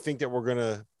 I think that we're going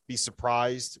to be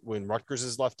surprised when Rutgers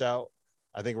is left out.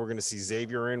 I think we're going to see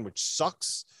Xavier in, which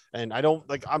sucks. And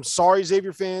I'm sorry,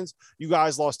 Xavier fans. You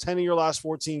guys lost 10 of your last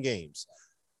 14 games.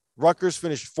 Rutgers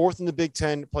finished 4th in the Big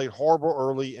Ten, played horrible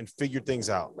early, and figured things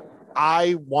out.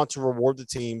 I want to reward the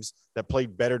teams that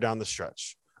played better down the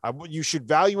stretch. You should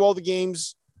value all the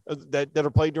games that are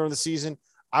played during the season.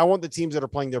 I want the teams that are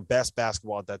playing their best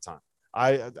basketball at that time.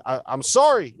 I'm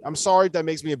sorry. I'm sorry that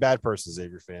makes me a bad person,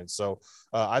 Xavier fans. So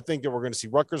I think that we're going to see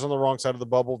Rutgers on the wrong side of the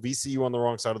bubble, VCU on the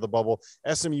wrong side of the bubble,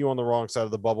 SMU on the wrong side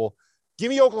of the bubble. Give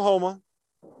me Oklahoma.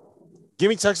 Give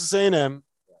me Texas A&M.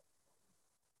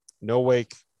 No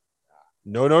Wake.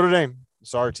 No Notre Dame.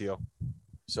 Sorry, Tio.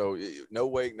 So no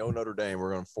Wake, no Notre Dame.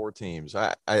 We're on 4 teams.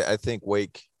 I think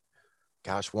Wake.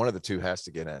 Gosh, one of the two has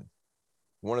to get in.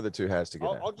 One of the two has to get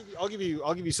in. I'll give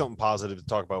you something positive to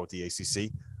talk about with the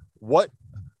ACC. What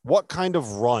kind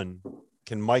of run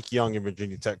can Mike Young and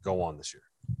Virginia Tech go on this year?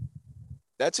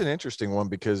 That's an interesting one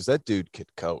because that dude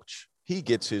could coach. He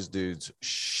gets his dudes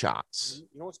shots.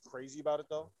 You know what's crazy about it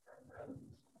though?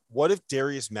 What if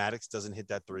Darius Maddox doesn't hit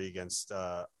that 3 against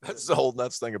That's the whole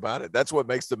nuts thing about it. That's what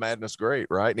makes the madness great,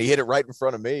 right? And he hit it right in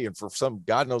front of me. And for some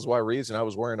God knows why reason, I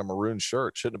was wearing a maroon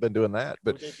shirt. Shouldn't have been doing that.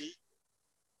 But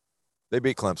they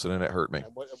beat Clemson, and it hurt me.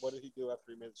 What did he do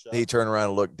after he made the shot? He turned around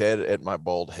and looked dead at my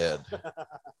bald head.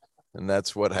 And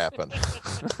that's what happened.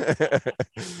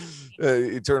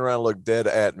 He turned around and looked dead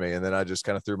at me, and then I just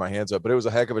kind of threw my hands up. But it was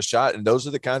a heck of a shot, and those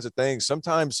are the kinds of things.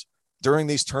 Sometimes during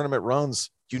these tournament runs,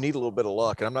 you need a little bit of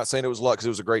luck. And I'm not saying it was luck because it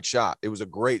was a great shot. It was a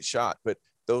great shot, but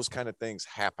those kind of things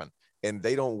happen. And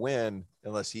they don't win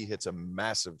unless he hits a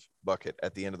massive bucket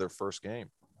at the end of their first game.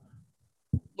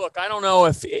 Look, I don't know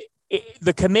if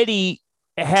the committee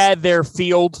had their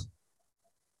field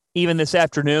even this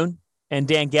afternoon, and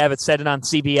Dan Gavitt said it on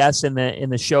CBS in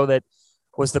the show that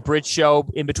was the bridge show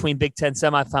in between Big Ten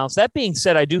semifinals. That being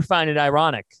said, I do find it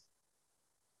ironic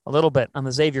a little bit on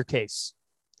the Xavier case.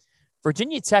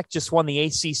 Virginia Tech just won the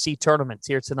ACC tournament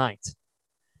here tonight.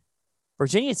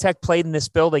 Virginia Tech played in this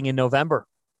building in November.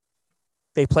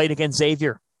 They played against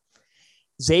Xavier.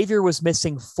 Xavier was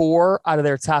missing 4 out of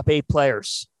their top 8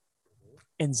 players.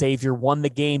 And Xavier won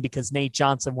the game because Nate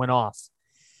Johnson went off.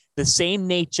 The same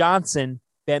Nate Johnson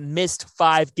that missed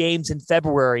 5 games in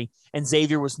February, and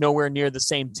Xavier was nowhere near the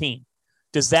same team.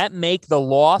 Does that make the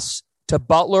loss to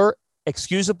Butler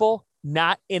excusable?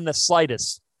 Not in the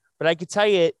slightest. But I could tell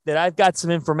you that I've got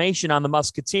some information on the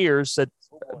Musketeers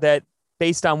that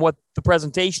based on what the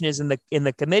presentation is in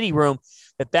the committee room,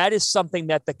 that is something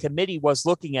that the committee was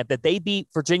looking at, that they beat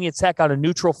Virginia Tech on a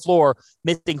neutral floor,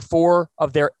 missing 4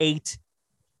 of their 8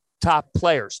 top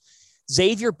players.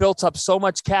 Xavier built up so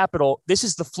much capital. This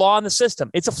is the flaw in the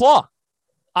system. It's a flaw.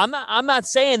 I'm not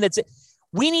saying that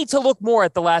we need to look more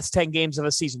at the last 10 games of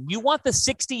the season. You want the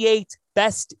 68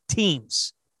 best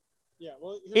teams. Yeah,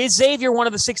 well, is Xavier one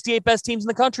of the 68 best teams in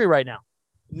the country right now?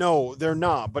 No, they're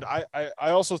not. But I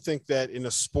also think that in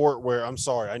a sport where, I'm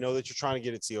sorry, I know that you're trying to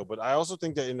get it, Theo, but I also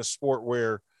think that in a sport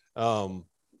where, in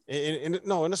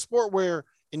a sport where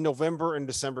in November and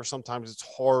December, sometimes it's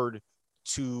hard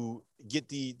to get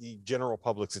the general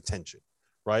public's attention,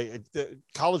 right?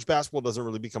 College basketball doesn't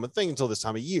really become a thing until this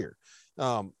time of year.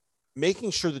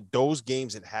 Making sure that those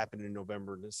games that happen in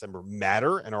November and December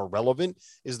matter and are relevant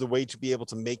is the way to be able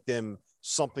to make them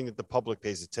something that the public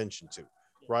pays attention to,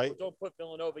 right? Well, don't put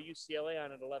Villanova, UCLA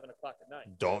on at 11 o'clock at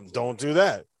night. Don't do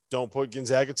that. Don't put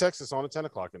Gonzaga, Texas on at 10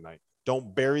 o'clock at night.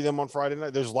 Don't bury them on Friday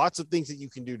night. There's lots of things that you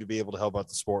can do to be able to help out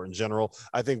the sport in general.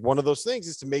 I think one of those things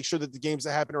is to make sure that the games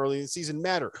that happen early in the season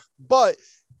matter. But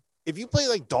if you play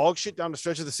like dog shit down the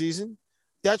stretch of the season,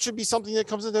 that should be something that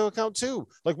comes into account too.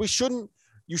 Like you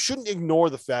shouldn't ignore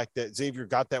the fact that Xavier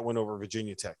got that win over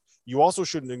Virginia Tech. You also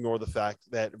shouldn't ignore the fact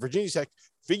that Virginia Tech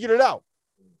figured it out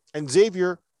and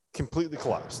Xavier completely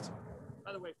collapsed.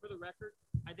 By the way, for the record,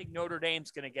 I think Notre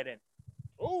Dame's going to get in.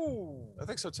 Oh, I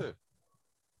think so too.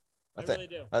 I really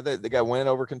do. They got winning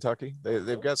over Kentucky.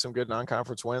 They've got some good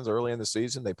non-conference wins early in the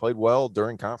season. They played well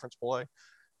during conference play.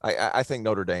 I think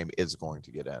Notre Dame is going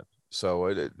to get in.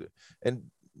 So and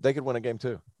they could win a game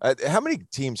too. How many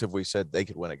teams have we said they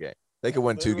could win a game? They could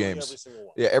win 2 games.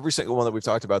 Every single one that we've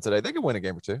talked about today, they could win a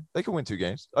game or 2. They could win 2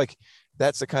 games. Like,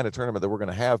 that's the kind of tournament that we're going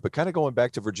to have. But kind of going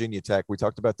back to Virginia Tech, we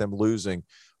talked about them losing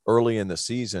early in the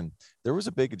season. There was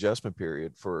a big adjustment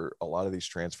period for a lot of these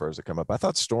transfers that come up. I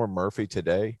thought Storm Murphy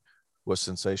today was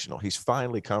sensational. He's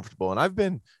finally comfortable. And I've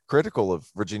been critical of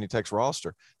Virginia Tech's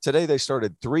roster. Today they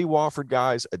started 3 Wofford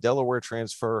guys, a Delaware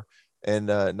transfer, and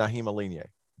Naheem Aline.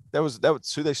 That was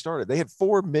who they started. They had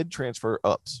 4 mid-transfer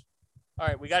ups. All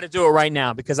right, we got to do it right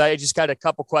now because I just got a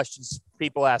couple questions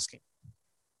people asking.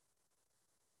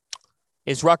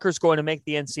 Is Rutgers going to make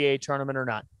the NCAA tournament or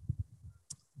not?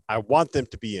 I want them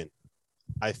to be in.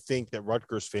 I think that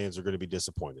Rutgers fans are going to be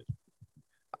disappointed.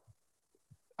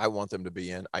 I want them to be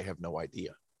in. I have no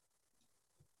idea.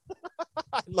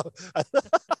 I'm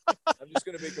just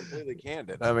going to be completely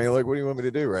candid. I mean, like, what do you want me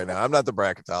to do right now? I'm not the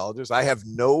bracketologist. I have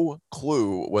no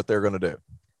clue what they're going to do.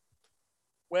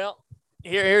 Well,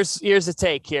 here's the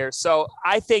take here. So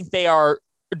I think they are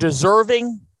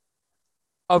deserving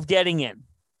of getting in.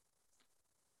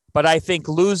 But I think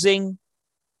losing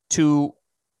to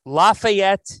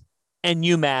Lafayette and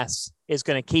UMass is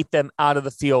going to keep them out of the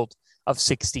field of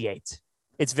 68.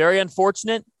 It's very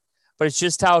unfortunate, but it's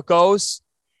just how it goes.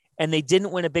 And they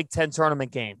didn't win a Big Ten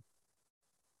tournament game.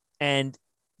 And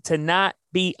to not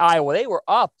beat Iowa, they were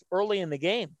up early in the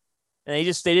game. And they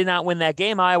did not win that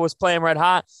game. Iowa was playing red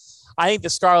hot. I think the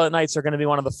Scarlet Knights are going to be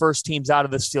one of the first teams out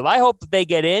of this field. I hope that they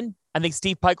get in. I think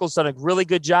Steve Pikiell's done a really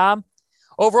good job.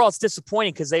 Overall, it's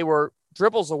disappointing because they were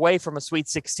dribbles away from a Sweet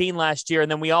 16 last year,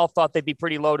 and then we all thought they'd be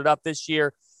pretty loaded up this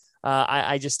year.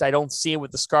 I don't see it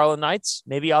with the Scarlet Knights.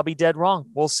 Maybe I'll be dead wrong.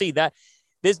 We'll see. The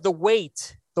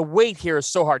weight here is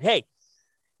so hard. Hey,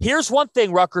 here's one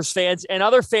thing, Rutgers fans and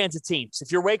other fans of teams.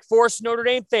 If you're Wake Forest, Notre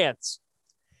Dame fans,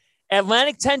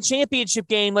 Atlantic 10 championship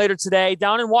game later today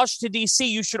down in Washington, D.C.,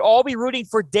 you should all be rooting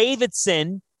for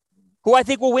Davidson, who I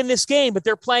think will win this game, but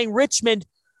they're playing Richmond.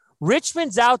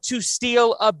 Richmond's out to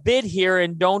steal a bid here,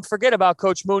 and don't forget about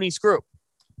Coach Mooney's group.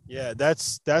 Yeah,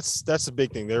 that's a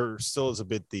big thing. There still is a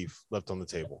bid thief left on the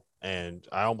table, and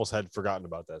I almost had forgotten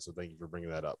about that, so thank you for bringing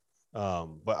that up.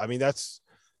 But, I mean, that's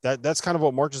kind of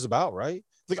what March is about, right?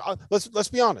 Like, let's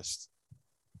be honest.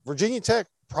 Virginia Tech,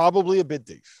 probably a bid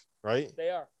thief. Right? They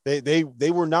are.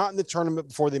 They were not in the tournament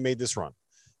before they made this run.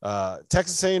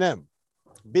 Texas A&M,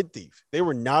 bid thief. They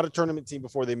were not a tournament team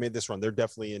before they made this run. They're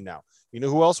definitely in now. You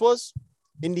know who else was?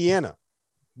 Indiana,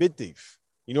 bid thief.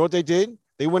 You know what they did?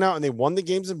 They went out and they won the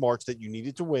games in March that you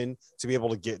needed to win to be able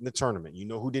to get in the tournament. You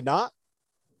know who did not?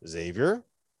 Xavier,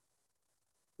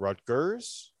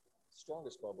 Rutgers.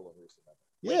 Strongest bubble in recent memory.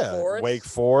 Yeah, Wake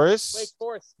Forest,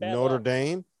 Notre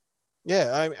Dame.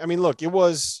 Yeah, I mean, look, it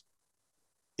was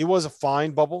a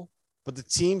fine bubble, but the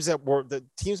teams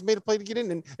made a play to get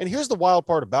in. And here's the wild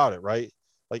part about it, right?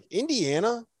 Like,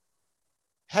 Indiana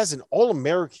has an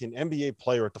All-American NBA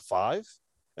player at the 5,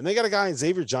 and they got a guy in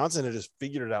Xavier Johnson that just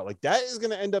figured it out. Like, that is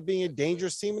going to end up being a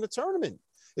dangerous team in the tournament.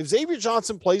 If Xavier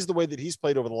Johnson plays the way that he's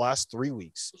played over the last 3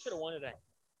 weeks. They should have won today.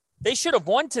 They should have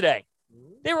won today.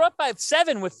 They were up by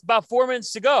 7 with about 4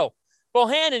 minutes to go.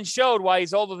 Bohannon showed why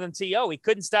he's older than T.O. He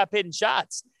couldn't stop hitting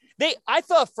shots. I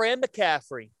thought Fran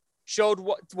McCaffrey showed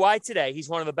why today he's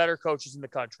one of the better coaches in the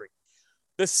country.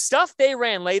 The stuff they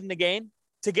ran late in the game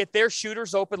to get their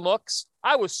shooters open looks,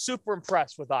 I was super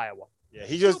impressed with Iowa. Yeah,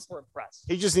 he just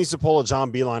needs to pull a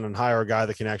John Beeline and hire a guy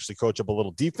that can actually coach up a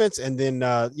little defense, and then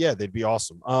they'd be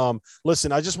awesome.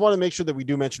 Listen, I just want to make sure that we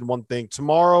do mention one thing.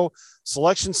 Tomorrow,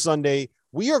 Selection Sunday,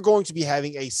 we are going to be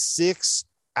having a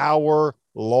 6-hour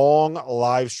long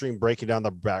live stream breaking down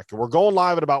the bracket. We're going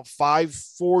live at about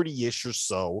 5:40-ish or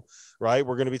so, right?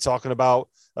 We're going to be talking about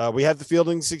we have the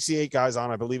Fielding 68 guys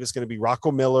on. I believe it's going to be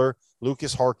Rocco Miller,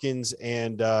 Lucas Harkins,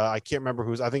 and I can't remember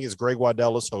I think it's Greg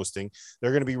Waddell is hosting.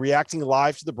 They're going to be reacting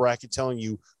live to the bracket, telling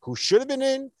you who should have been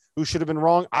in, who should have been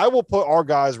wrong. I will put our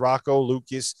guys, Rocco,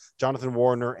 Lucas, Jonathan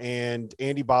Warner, and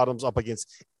Andy Bottoms up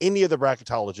against any of the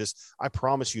bracketologists. I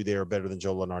promise you they are better than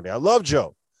Joe Lenardi. I love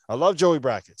Joe. I love Joey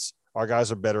Brackets. Our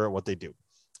guys are better at what they do.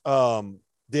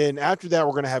 Then after that,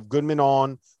 we're going to have Goodman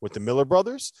on with the Miller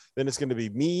brothers. Then it's going to be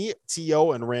me,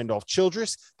 T.O., and Randolph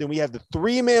Childress. Then we have the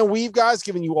 3-man weave guys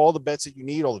giving you all the bets that you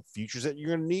need, all the futures that you're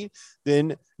going to need.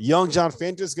 Then young John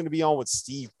Fanta is going to be on with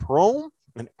Steve Prohm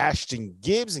and Ashton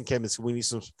Gibbs and Kevin Sweeney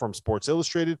from Sports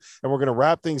Illustrated. And we're going to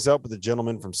wrap things up with the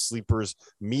gentleman from Sleepers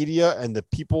Media and the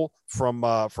people from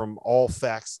All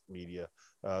Facts Media.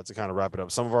 to kind of wrap it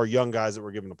up. Some of our young guys that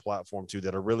we're giving a platform to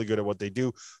that are really good at what they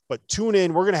do. But tune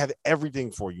in. We're going to have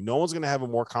everything for you. No one's going to have a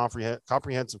more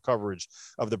comprehensive coverage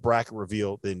of the bracket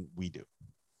reveal than we do.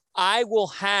 I will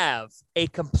have a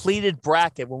completed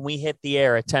bracket when we hit the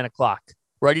air at 10 o'clock,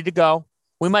 ready to go.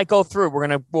 We might go through.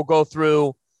 We'll go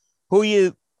through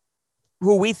who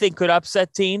we think could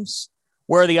upset teams,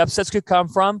 where the upsets could come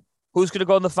from, who's going to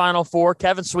go in the Final Four.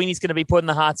 Kevin Sweeney's going to be put in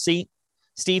the hot seat.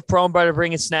 Steve Prohm better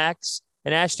bring his snacks,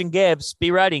 and Ashton Gibbs,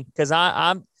 be ready because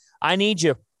I need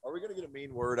you. Are we going to get a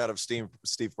mean word out of Steve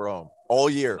Prohm all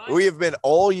year? We have been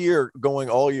all year.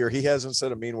 He hasn't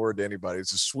said a mean word to anybody.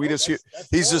 It's the sweetest.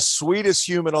 He's the sweetest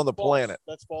human on the planet.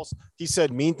 That's false. He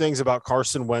said mean things about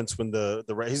Carson Wentz when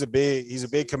he's a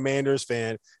big Commanders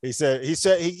fan. He said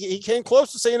he came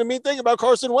close to saying a mean thing about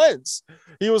Carson Wentz.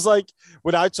 He was like,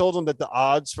 when I told him that the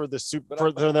odds for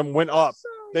them went up.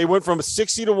 They went from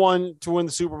 60-1 to win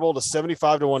the Super Bowl to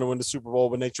 75-1 to win the Super Bowl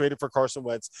when they traded for Carson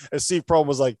Wentz. And Steve Prohm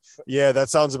was like, yeah, that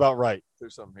sounds about right.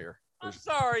 There's something here. I'm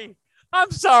sorry.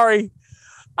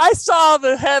 I saw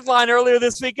the headline earlier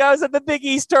this week. I was at the Big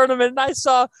East tournament, and I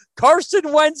saw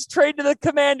Carson Wentz trade to the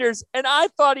Commanders, and I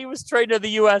thought he was traded to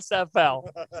the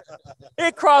USFL.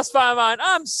 It crossed my mind.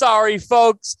 I'm sorry,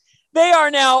 folks. They are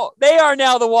now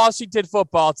the Washington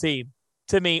football team.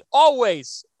 To me,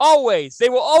 always. They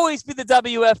will always be the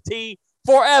WFT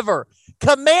forever.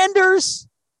 Commanders,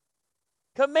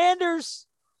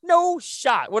 no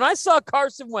shot. When I saw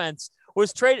Carson Wentz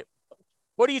was traded,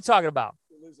 what are you talking about?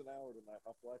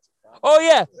 Oh,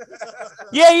 yeah.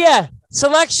 Yeah.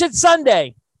 Selection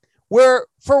Sunday, where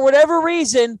for whatever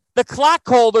reason, the clock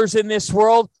holders in this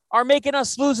world are making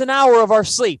us lose an hour of our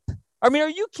sleep. I mean, are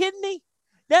you kidding me?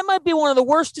 That might be one of the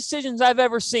worst decisions I've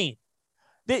ever seen.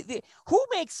 Who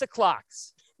makes the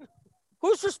clocks?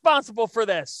 Who's responsible for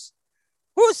this?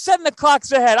 Who's setting the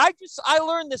clocks ahead? I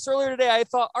learned this earlier today. I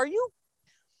thought, I'm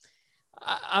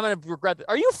going to regret that.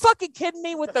 Are you fucking kidding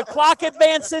me with the clock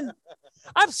advancing?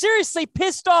 I'm seriously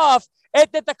pissed off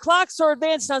that the clocks are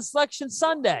advanced on Selection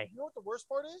Sunday. You know what the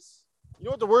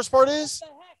worst part is?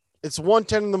 It's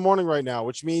 1:10 in the morning right now,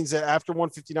 which means that after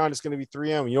 1:59, it's going to be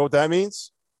 3 a.m. You know what that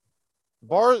means?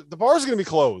 The bar is going to be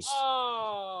closed.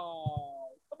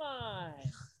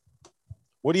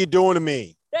 What are you doing to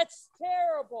me? That's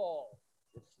terrible.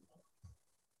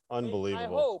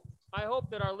 Unbelievable. I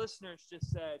hope that our listeners just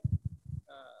said.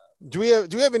 Do we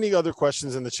have any other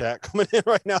questions in the chat coming in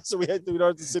right now? So we don't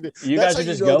have to sit here. You guys are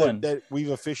just going. That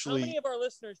we've officially. How many of our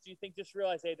listeners do you think just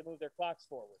realized they had to move their clocks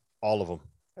forward? All of them.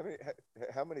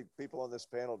 How many people on this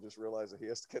panel just realize that he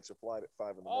has to catch a flight at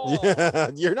 5 in the morning? Yeah,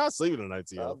 you're not sleeping tonight,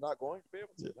 T.O. I'm not going to be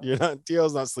able to. You're not.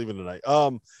 T.O.'s not sleeping tonight.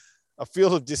 A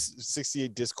field of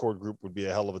 68 Discord group would be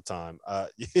a hell of a time.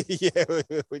 Yeah,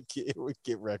 it would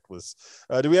get reckless.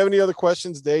 Do we have any other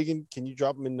questions, Dagan? Can you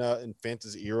drop them in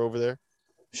Fanta's ear over there?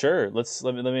 Sure. Let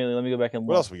me go back and look.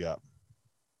 What else we got?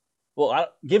 Well,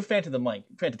 give Fanta the mic.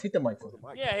 Fanta, take the mic for me.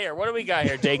 Yeah, here. What do we got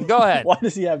here, Dagan? Go ahead. Why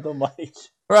does he have the mic?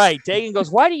 Right. Dagan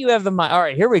goes, why do you have the mic? All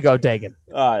right, here we go, Dagan.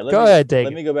 All right. Go ahead, Dagan.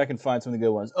 Let me go back and find some of the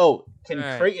good ones. Oh, can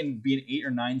Creighton be an 8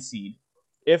 or 9 seed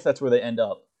if that's where they end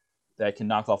up? That can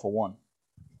knock off a 1.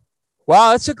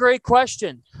 Wow, that's a great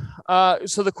question.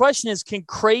 So the question is, can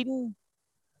Creighton,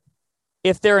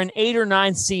 if they're an 8 or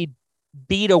 9 seed,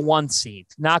 beat a 1 seed,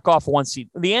 knock off a 1 seed?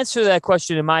 The answer to that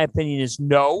question, in my opinion, is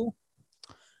no.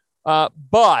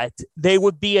 But they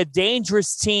would be a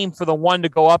dangerous team for the 1 to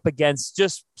go up against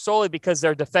just solely because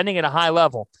they're defending at a high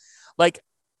level. Like,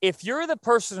 if you're the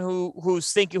person who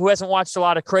hasn't watched a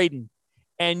lot of Creighton,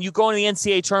 and you go in the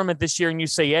NCAA tournament this year and you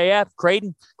say, yeah,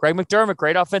 Creighton, Greg McDermott,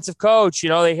 great offensive coach. You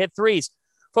know, they hit threes.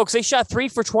 Folks, they shot 3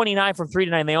 for 29 from 3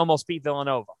 to 9. They almost beat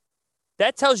Villanova.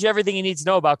 That tells you everything you need to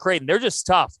know about Creighton. They're just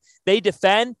tough. They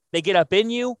defend. They get up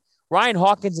in you. Ryan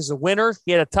Hawkins is a winner.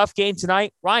 He had a tough game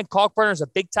tonight. Ryan Kalkbrenner is a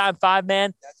big-time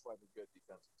 5-man. That's why they're good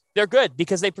defensively. They're good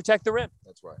because they protect the rim.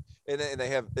 That's right. And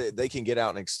they can get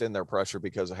out and extend their pressure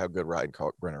because of how good Ryan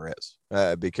Kalkbrenner is.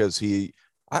 Because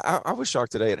I was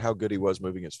shocked today at how good he was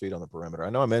moving his feet on the perimeter. I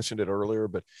know I mentioned it earlier,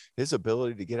 but his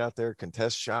ability to get out there,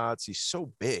 contest shots, he's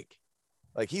so big.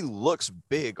 Like, he looks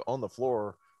big on the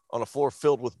floor, on a floor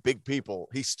filled with big people.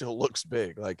 He still looks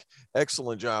big. Like,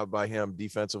 excellent job by him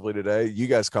defensively today. You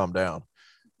guys calm down.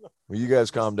 You guys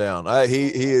calm down. He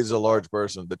is a large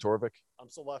person. The Torvik. I'm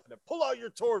so laughing at. Pull out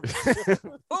your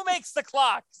Torvik. Who makes the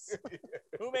clocks?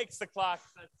 Who makes the clocks?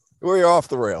 We're off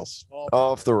the rails.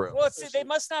 Off the rails. Well, see, they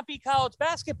must not be college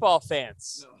basketball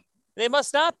fans. No. They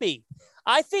must not be.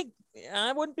 I think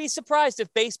I wouldn't be surprised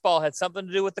if baseball had something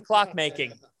to do with the clock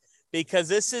making, because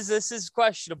this is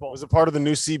questionable. Was it part of the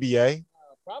new CBA?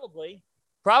 Probably.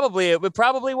 Probably. It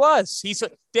probably was. He's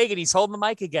holding the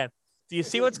mic again. Do you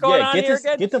see what's going on here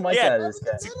again? Get the mic out of this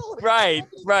guy.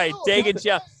 Right. Dagan's,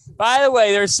 yeah. By the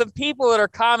way, there's some people that are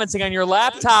commenting on your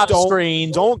laptop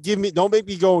screen. Don't make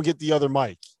me go and get the other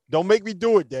mic. Don't make me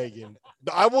do it, Dagan.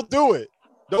 I will do it.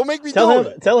 Don't make me do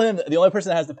it. Tell him the only person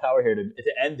that has the power here to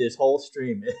end this whole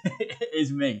stream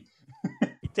is me.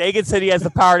 Dagan said he has the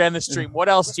power to end the stream. What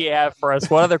else do you have for us?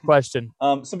 What other question?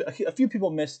 A few people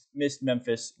missed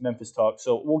Memphis talk,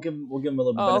 so we'll give them a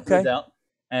little bit benefit of the doubt,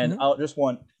 and I'll just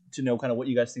want to know kind of what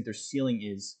you guys think their ceiling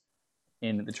is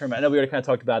in the tournament. I know we already kind of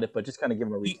talked about it, but just kind of give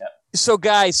them a recap. So,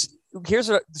 guys, here's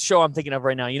the show I'm thinking of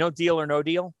right now. You know, Deal or No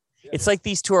Deal? Yeah. It's like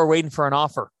these two are waiting for an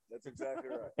offer. That's exactly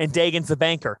right. And Dagan's the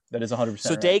banker. That is 100%.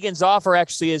 So Dagan's offer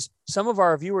actually is some of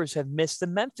our viewers have missed the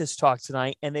Memphis talk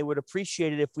tonight, and they would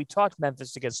appreciate it if we talked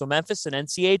Memphis again. So Memphis, an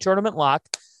NCAA tournament lock.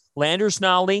 Landers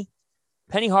Nolly,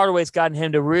 Penny Hardaway's gotten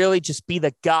him to really just be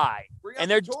the guy. And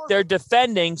they're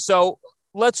defending. So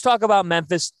let's talk about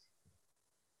Memphis.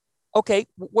 Okay,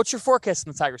 what's your forecast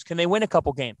on the Tigers? Can they win a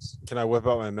couple games? Can I whip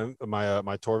out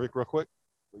my Torvik real quick?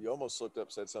 Well, you almost looked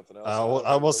up, said something else. I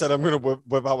almost said I'm going to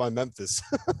whip out my Memphis.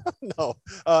 No.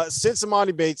 Since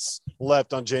Imani Bates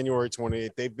left on January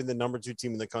 28th, they've been the number 2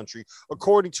 team in the country,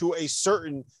 according to a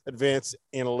certain advanced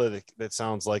analytic that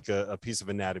sounds like a piece of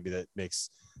anatomy that makes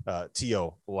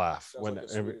T.O. laugh. Sounds like a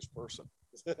Swedish person.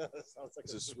 Sounds like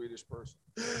a Swedish person.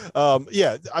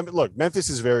 Yeah, I mean, look, Memphis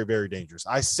is very, very dangerous.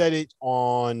 I said it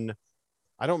on –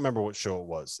 I don't remember what show it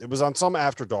was. It was on some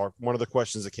After Dark. One of the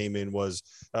questions that came in was,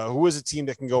 who is a team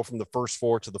that can go from the first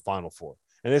 4 to the final 4?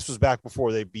 And this was back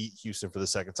before they beat Houston for the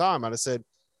second time. And I said,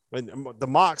 the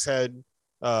mocks had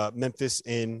Memphis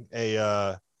in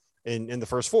the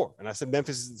first 4. And I said,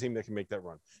 Memphis is the team that can make that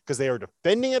run because they are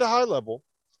defending at a high level.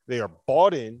 They are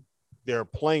bought in. They're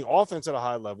playing offense at a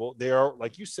high level. They are,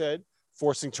 like you said,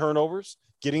 forcing turnovers,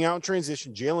 getting out in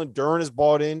transition. Jalen Duren is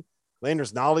bought in.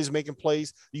 Landers Nolly's making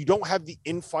plays. You don't have the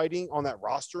infighting on that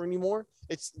roster anymore.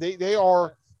 They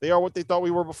are what they thought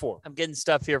we were before. I'm getting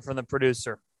stuff here from the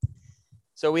producer.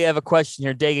 So we have a question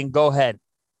here. Dagan, go ahead.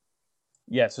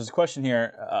 Yes, there's a question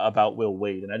here about Will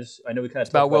Wade, and I know we kind of talked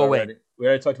about Will Wade. We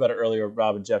already talked about it earlier.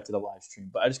 Rob and Jeff did a live stream,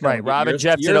 but I just Rob and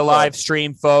Jeff did a live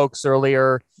stream, folks,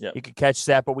 earlier. Yep. You could catch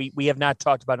that, but we have not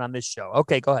talked about it on this show.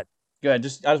 Okay, go ahead. Go ahead. I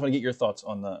just want to get your thoughts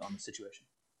on the situation.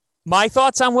 My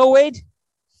thoughts on Will Wade.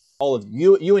 All of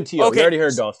you and T.O. Okay. We already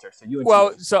heard Doster. So you and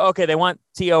T.O. So, okay, they want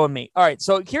T.O. and me. All right,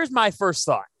 so here's my first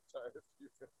thought.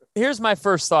 Here's my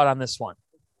first thought on this one.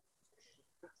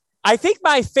 I think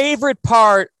my favorite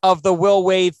part of the Will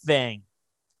Wade thing,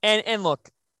 and look,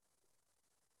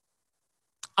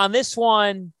 on this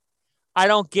one, I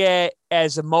don't get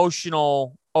as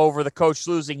emotional over the coach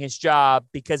losing his job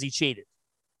because he cheated.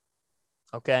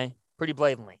 Okay? Pretty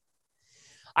blatantly.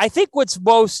 I think what's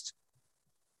most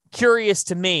curious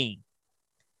to me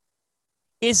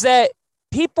is that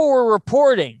people were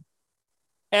reporting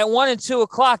at 1 and 2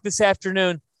 o'clock this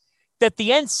afternoon that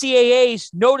the NCAA's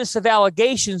notice of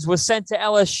allegations was sent to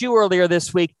LSU earlier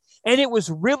this week, and it was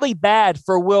really bad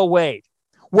for Will Wade.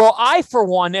 Well, I, for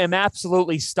one, am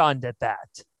absolutely stunned at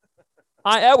that.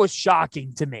 That was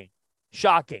shocking to me.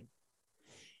 Shocking.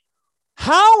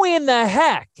 How in the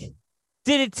heck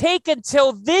did it take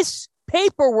until this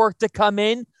paperwork to come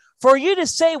in for you to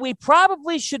say we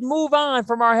probably should move on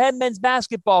from our head men's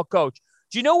basketball coach?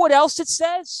 Do you know what else it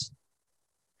says?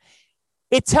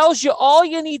 It tells you all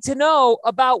you need to know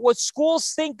about what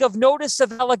schools think of notice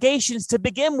of allegations to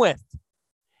begin with.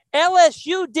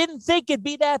 LSU didn't think it'd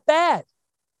be that bad,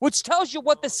 which tells you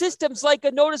what the system's like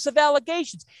a notice of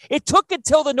allegations. It took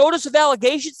until the notice of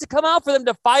allegations to come out for them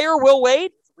to fire Will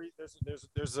Wade.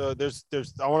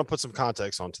 I want to put some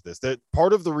context onto this. That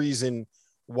part of the reason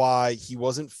why he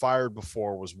wasn't fired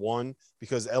before was, one,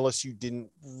 because LSU didn't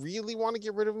really want to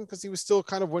get rid of him because he was still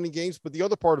kind of winning games. But the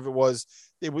other part of it was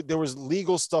there was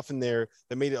legal stuff in there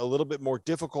that made it a little bit more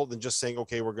difficult than just saying,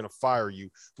 okay, we're going to fire you.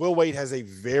 Will Wade has a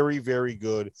very, very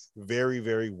good, very,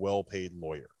 very well-paid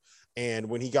lawyer. And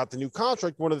when he got the new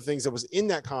contract, one of the things that was in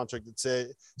that contract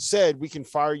that said we can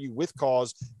fire you with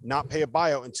cause, not pay a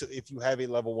buyout until if you have a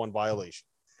level 1 violation.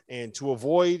 And to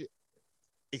avoid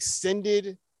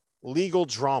extended legal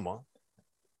drama,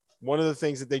 one of the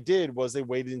things that they did was they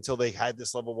waited until they had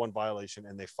this level 1 violation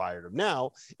and they fired him.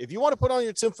 Now, if you want to put on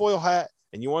your tinfoil hat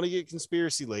and you want to get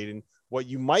conspiracy laden, what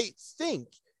you might think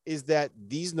is that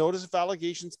these notice of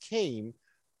allegations came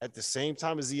at the same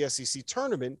time as the SEC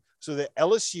tournament, so that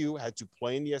LSU had to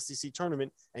play in the SEC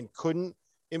tournament and couldn't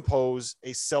impose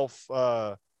a self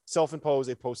self-impose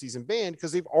a postseason ban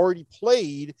because they've already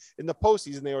played in the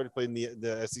postseason. They already played in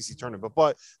the SEC tournament.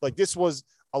 But like this was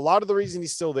a lot of the reason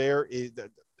he's still there is that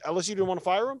LSU didn't want to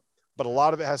fire him, but a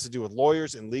lot of it has to do with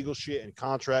lawyers and legal shit and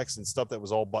contracts and stuff that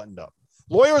was all buttoned up.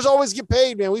 Lawyers always get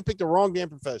paid, man. We picked the wrong damn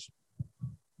profession.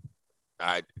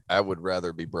 I would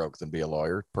rather be broke than be a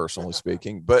lawyer, personally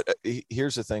speaking. But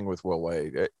here's the thing with Will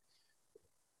Wade.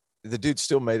 The dude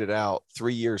still made it out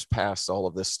 3 years past all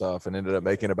of this stuff and ended up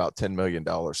making about $10 million.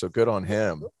 So good on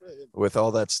him with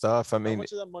all that stuff. I mean, how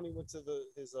much of that money went to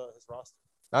his roster?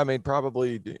 I mean,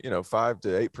 probably, 5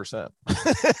 to 8%.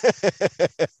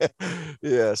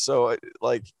 Yeah. So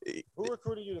like, who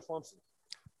recruited you to Clemson?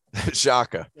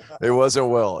 Shaka. It wasn't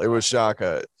Will. It was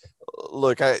Shaka.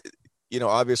 Look,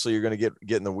 obviously you're going to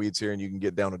get in the weeds here and you can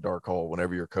get down a dark hole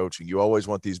whenever you're coaching. You always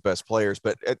want these best players,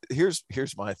 but here's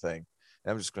my thing.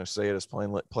 I'm just going to say it as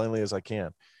plainly as I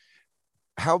can.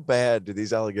 How bad do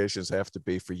these allegations have to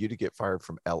be for you to get fired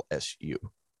from LSU?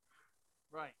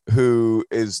 Right. Who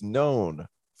is known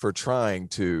for trying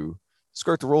to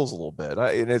skirt the rules a little bit.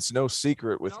 And it's no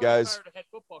secret with guys. Fired a head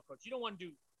football coach. You don't want to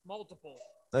do multiple.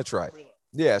 That's right.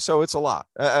 Yeah, so it's a lot.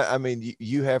 I mean,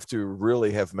 you have to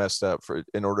really have messed up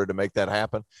in order to make that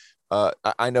happen.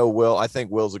 I know Will. I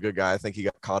think Will's a good guy. I think he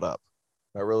got caught up.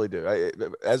 I really do.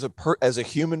 As a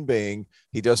human being,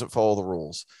 he doesn't follow the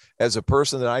rules. As a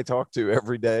person that I talk to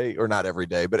every day, or not every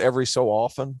day, but every so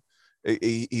often,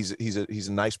 he's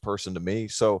a nice person to me.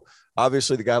 So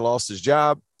obviously, the guy lost his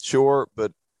job, sure,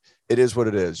 but it is what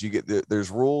it is.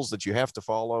 There's rules that you have to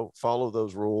follow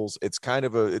those rules. It's kind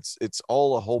of it's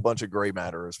all a whole bunch of gray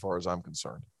matter as far as I'm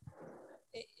concerned.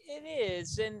 It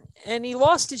is. And he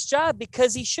lost his job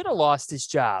because he should have lost his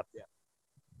job. Yeah.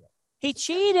 He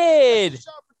cheated.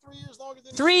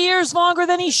 3 years longer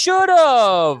than he should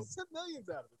have.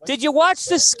 Did you watch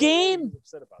the scheme?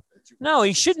 No,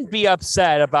 he shouldn't be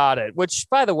upset about it, which,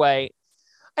 by the way,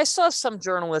 I saw some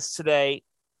journalists today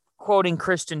quoting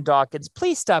Christian Dawkins.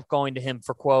 Please stop going to him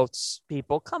for quotes,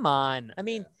 people. Come on. I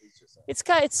mean,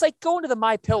 it's like going to the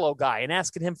MyPillow guy and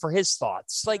asking him for his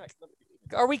thoughts. Like,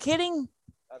 are we kidding?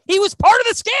 He was part of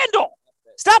the scandal.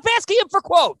 Stop asking him for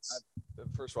quotes.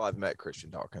 First of all, I've met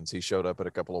Christian Dawkins. He showed up at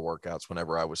a couple of workouts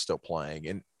whenever I was still playing,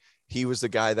 and he was the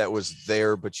guy that was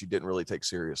there, but you didn't really take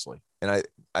seriously. And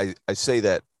I say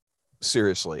that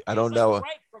seriously. I don't know.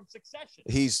 Right from Succession.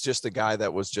 He's just a guy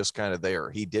that was just kind of there.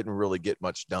 He didn't really get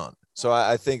much done. So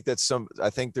I think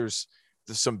there's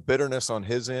some bitterness on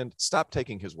his end. Stop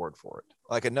taking his word for it.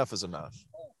 Like, enough is enough.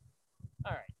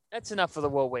 All right. That's enough for the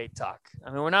Will Wade talk.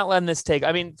 I mean, we're not letting this take.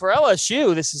 I mean, for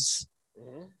LSU, this is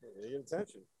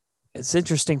it's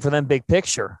interesting for them, big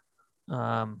picture.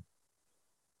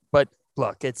 But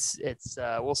look, it's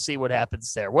we'll see what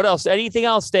happens there. What else? Anything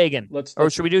else, Dagan? Or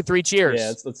should we do 3 cheers?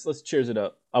 Yeah, let's cheers it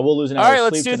up. I will lose an hour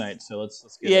of sleep tonight, so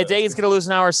let's get Dagan's gonna lose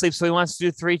an hour of sleep, so he wants to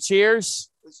do 3 cheers.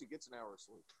 At least he gets an hour of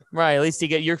sleep. Right. At least you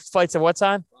get your flight's at what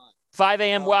time? 5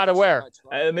 a.m. Out of where?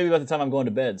 Maybe about the time I'm going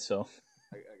to bed. So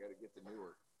I got to get to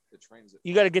Newark. The train's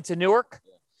you got to get to Newark.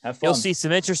 Yeah. Have fun. You'll see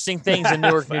some interesting things in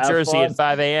Newark, New Jersey at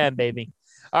 5 a.m., baby.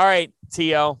 All right,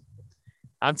 T.O.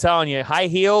 I'm telling you, high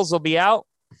heels will be out.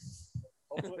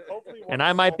 Hopefully and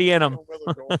I might be in them.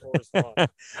 All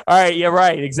right. Yeah,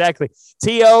 right. Exactly.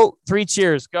 T.O., 3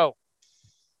 cheers. Go.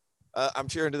 I'm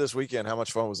cheering to this weekend. How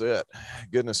much fun was it?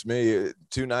 Goodness me.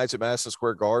 2 nights at Madison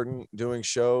Square Garden doing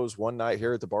shows, 1 night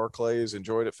here at the Barclays.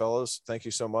 Enjoyed it, fellas. Thank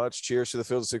you so much. Cheers to the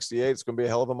Field of 68. It's going to be a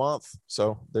hell of a month.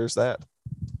 So there's that.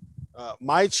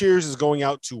 My cheers is going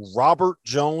out to Robert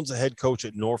Jones, the head coach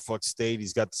at Norfolk State.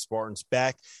 He's got the Spartans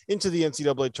back into the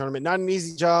NCAA tournament. Not an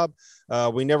easy job.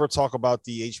 We never talk about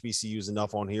the HBCUs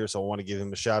enough on here, so I want to give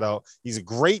him a shout out. He's a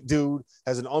great dude,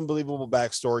 has an unbelievable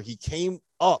backstory. He came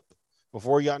up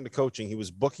before he got into coaching. He was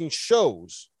booking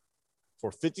shows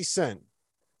for 50 Cent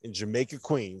in Jamaica,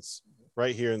 Queens,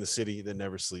 right here in the city that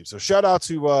never sleeps. So shout out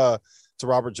to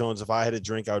Robert Jones. If I had a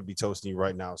drink, I would be toasting you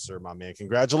right now, sir, my man.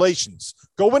 Congratulations.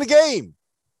 Go win a game.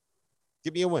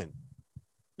 Give me a win.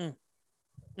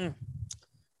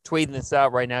 Tweeting this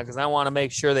out right now because I want to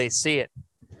make sure they see it.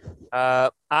 I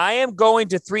am going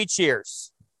to 3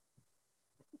 cheers.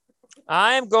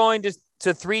 I am going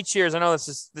to 3 cheers. I know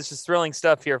this is thrilling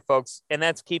stuff here, folks, and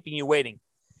that's keeping you waiting.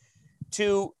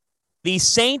 To the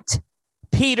St.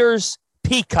 Peter's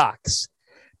Peacocks,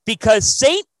 because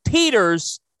St.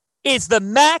 Peter's is the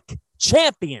MAC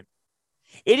champion.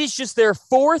 It is just their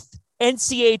 4th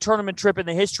NCAA tournament trip in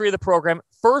the history of the program,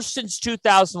 first since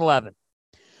 2011.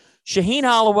 Shaheen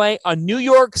Holloway, a New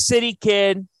York City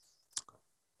kid.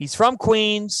 He's from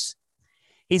Queens.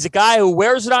 He's a guy who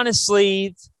wears it on his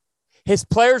sleeve. His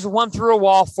players run through a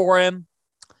wall for him.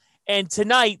 And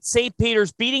tonight, St.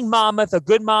 Peter's beating Monmouth, a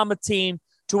good Monmouth team,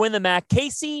 to win the MAC.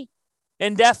 Casey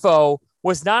Ndefo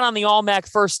was not on the All-MAC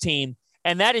first team,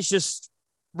 and that is just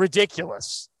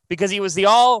ridiculous because he was the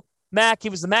All-MAC. He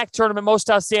was the MAC tournament most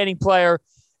outstanding player,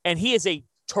 and he is a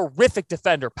terrific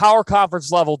defender, power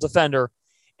conference level defender,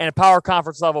 and a power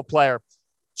conference level player.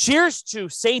 Cheers to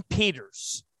St.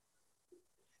 Peter's.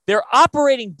 Their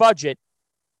operating budget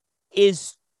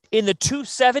is in the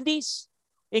 270s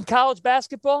in college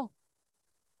basketball,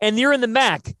 and you're in the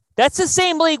MAC. That's the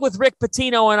same league with Rick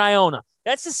Pitino and Iona.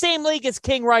 That's the same league as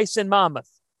King Rice and Monmouth.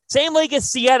 Same league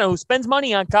as Siena, who spends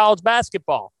money on college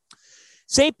basketball.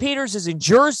 St. Peter's is in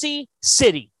Jersey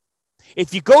City.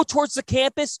 If you go towards the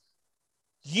campus,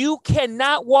 you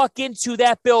cannot walk into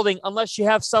that building unless you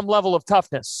have some level of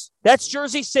toughness. That's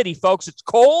Jersey City, folks. It's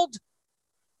cold.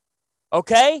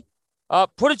 Okay?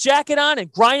 Put a jacket on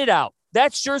and grind it out.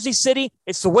 That's Jersey City.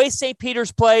 It's the way St.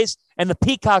 Peter's plays, and the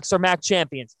Peacocks are MAC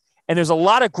champions. And there's a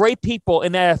lot of great people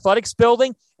in that athletics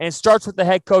building, and it starts with the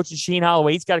head coach, Shaheen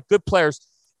Holloway. He's got good players.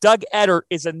 Doug Eddert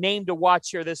is a name to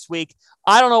watch here this week.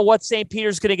 I don't know what St.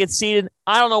 Peter's going to get seeded.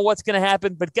 I don't know what's going to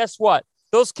happen, but guess what?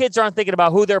 Those kids aren't thinking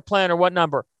about who they're playing or what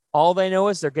number. All they know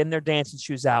is they're getting their dancing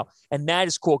shoes out, and that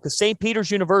is cool because St.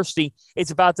 Peter's University is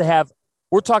about to have,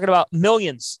 we're talking about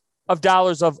millions of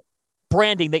dollars of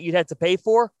branding that you'd have to pay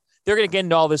for. They're going to get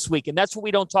into all this week, and that's what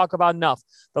we don't talk about enough.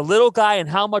 The little guy and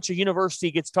how much a university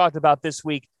gets talked about this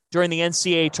week during the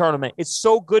NCAA tournament. It's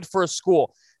so good for a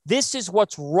school. This is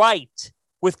what's right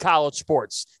with college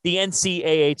sports, the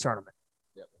NCAA tournament.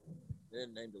 Yep.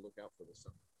 And name to look out for this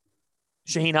summer.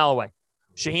 Shaheen Holloway.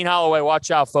 Shaheen Holloway, watch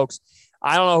out, folks.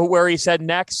 I don't know where he's heading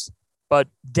next, but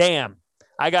damn,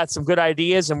 I got some good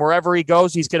ideas, and wherever he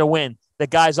goes, he's going to win. The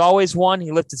guy's always won.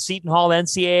 He lifted Seton Hall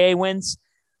NCAA wins.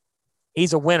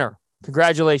 He's a winner.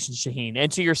 Congratulations, Shaheen. And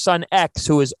to your son, X,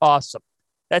 who is awesome.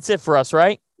 That's it for us,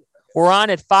 right? We're on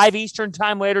at 5 Eastern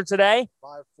time later today.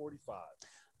 5:45.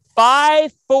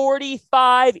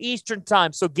 5:45 Eastern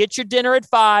time. So get your dinner at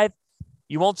 5.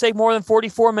 You won't take more than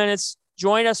 44 minutes.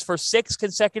 Join us for 6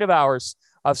 consecutive hours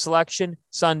of Selection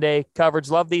Sunday coverage.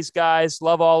 Love these guys.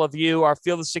 Love all of you. Our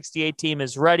Field of 68 team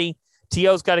is ready.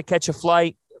 T.O.'s got to catch a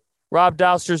flight. Rob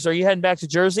Dousters, are you heading back to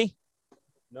Jersey?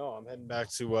 No, I'm heading back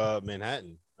to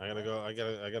Manhattan. I gotta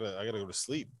go to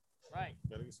sleep. Right.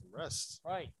 Gotta get some rest.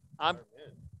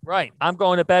 Right. I'm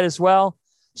going to bed as well.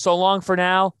 So long for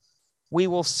now. We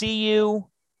will see you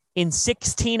in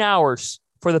 16 hours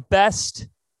for the best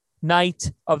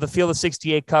night of the Field of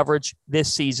 68 coverage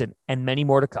this season, and many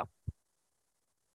more to come.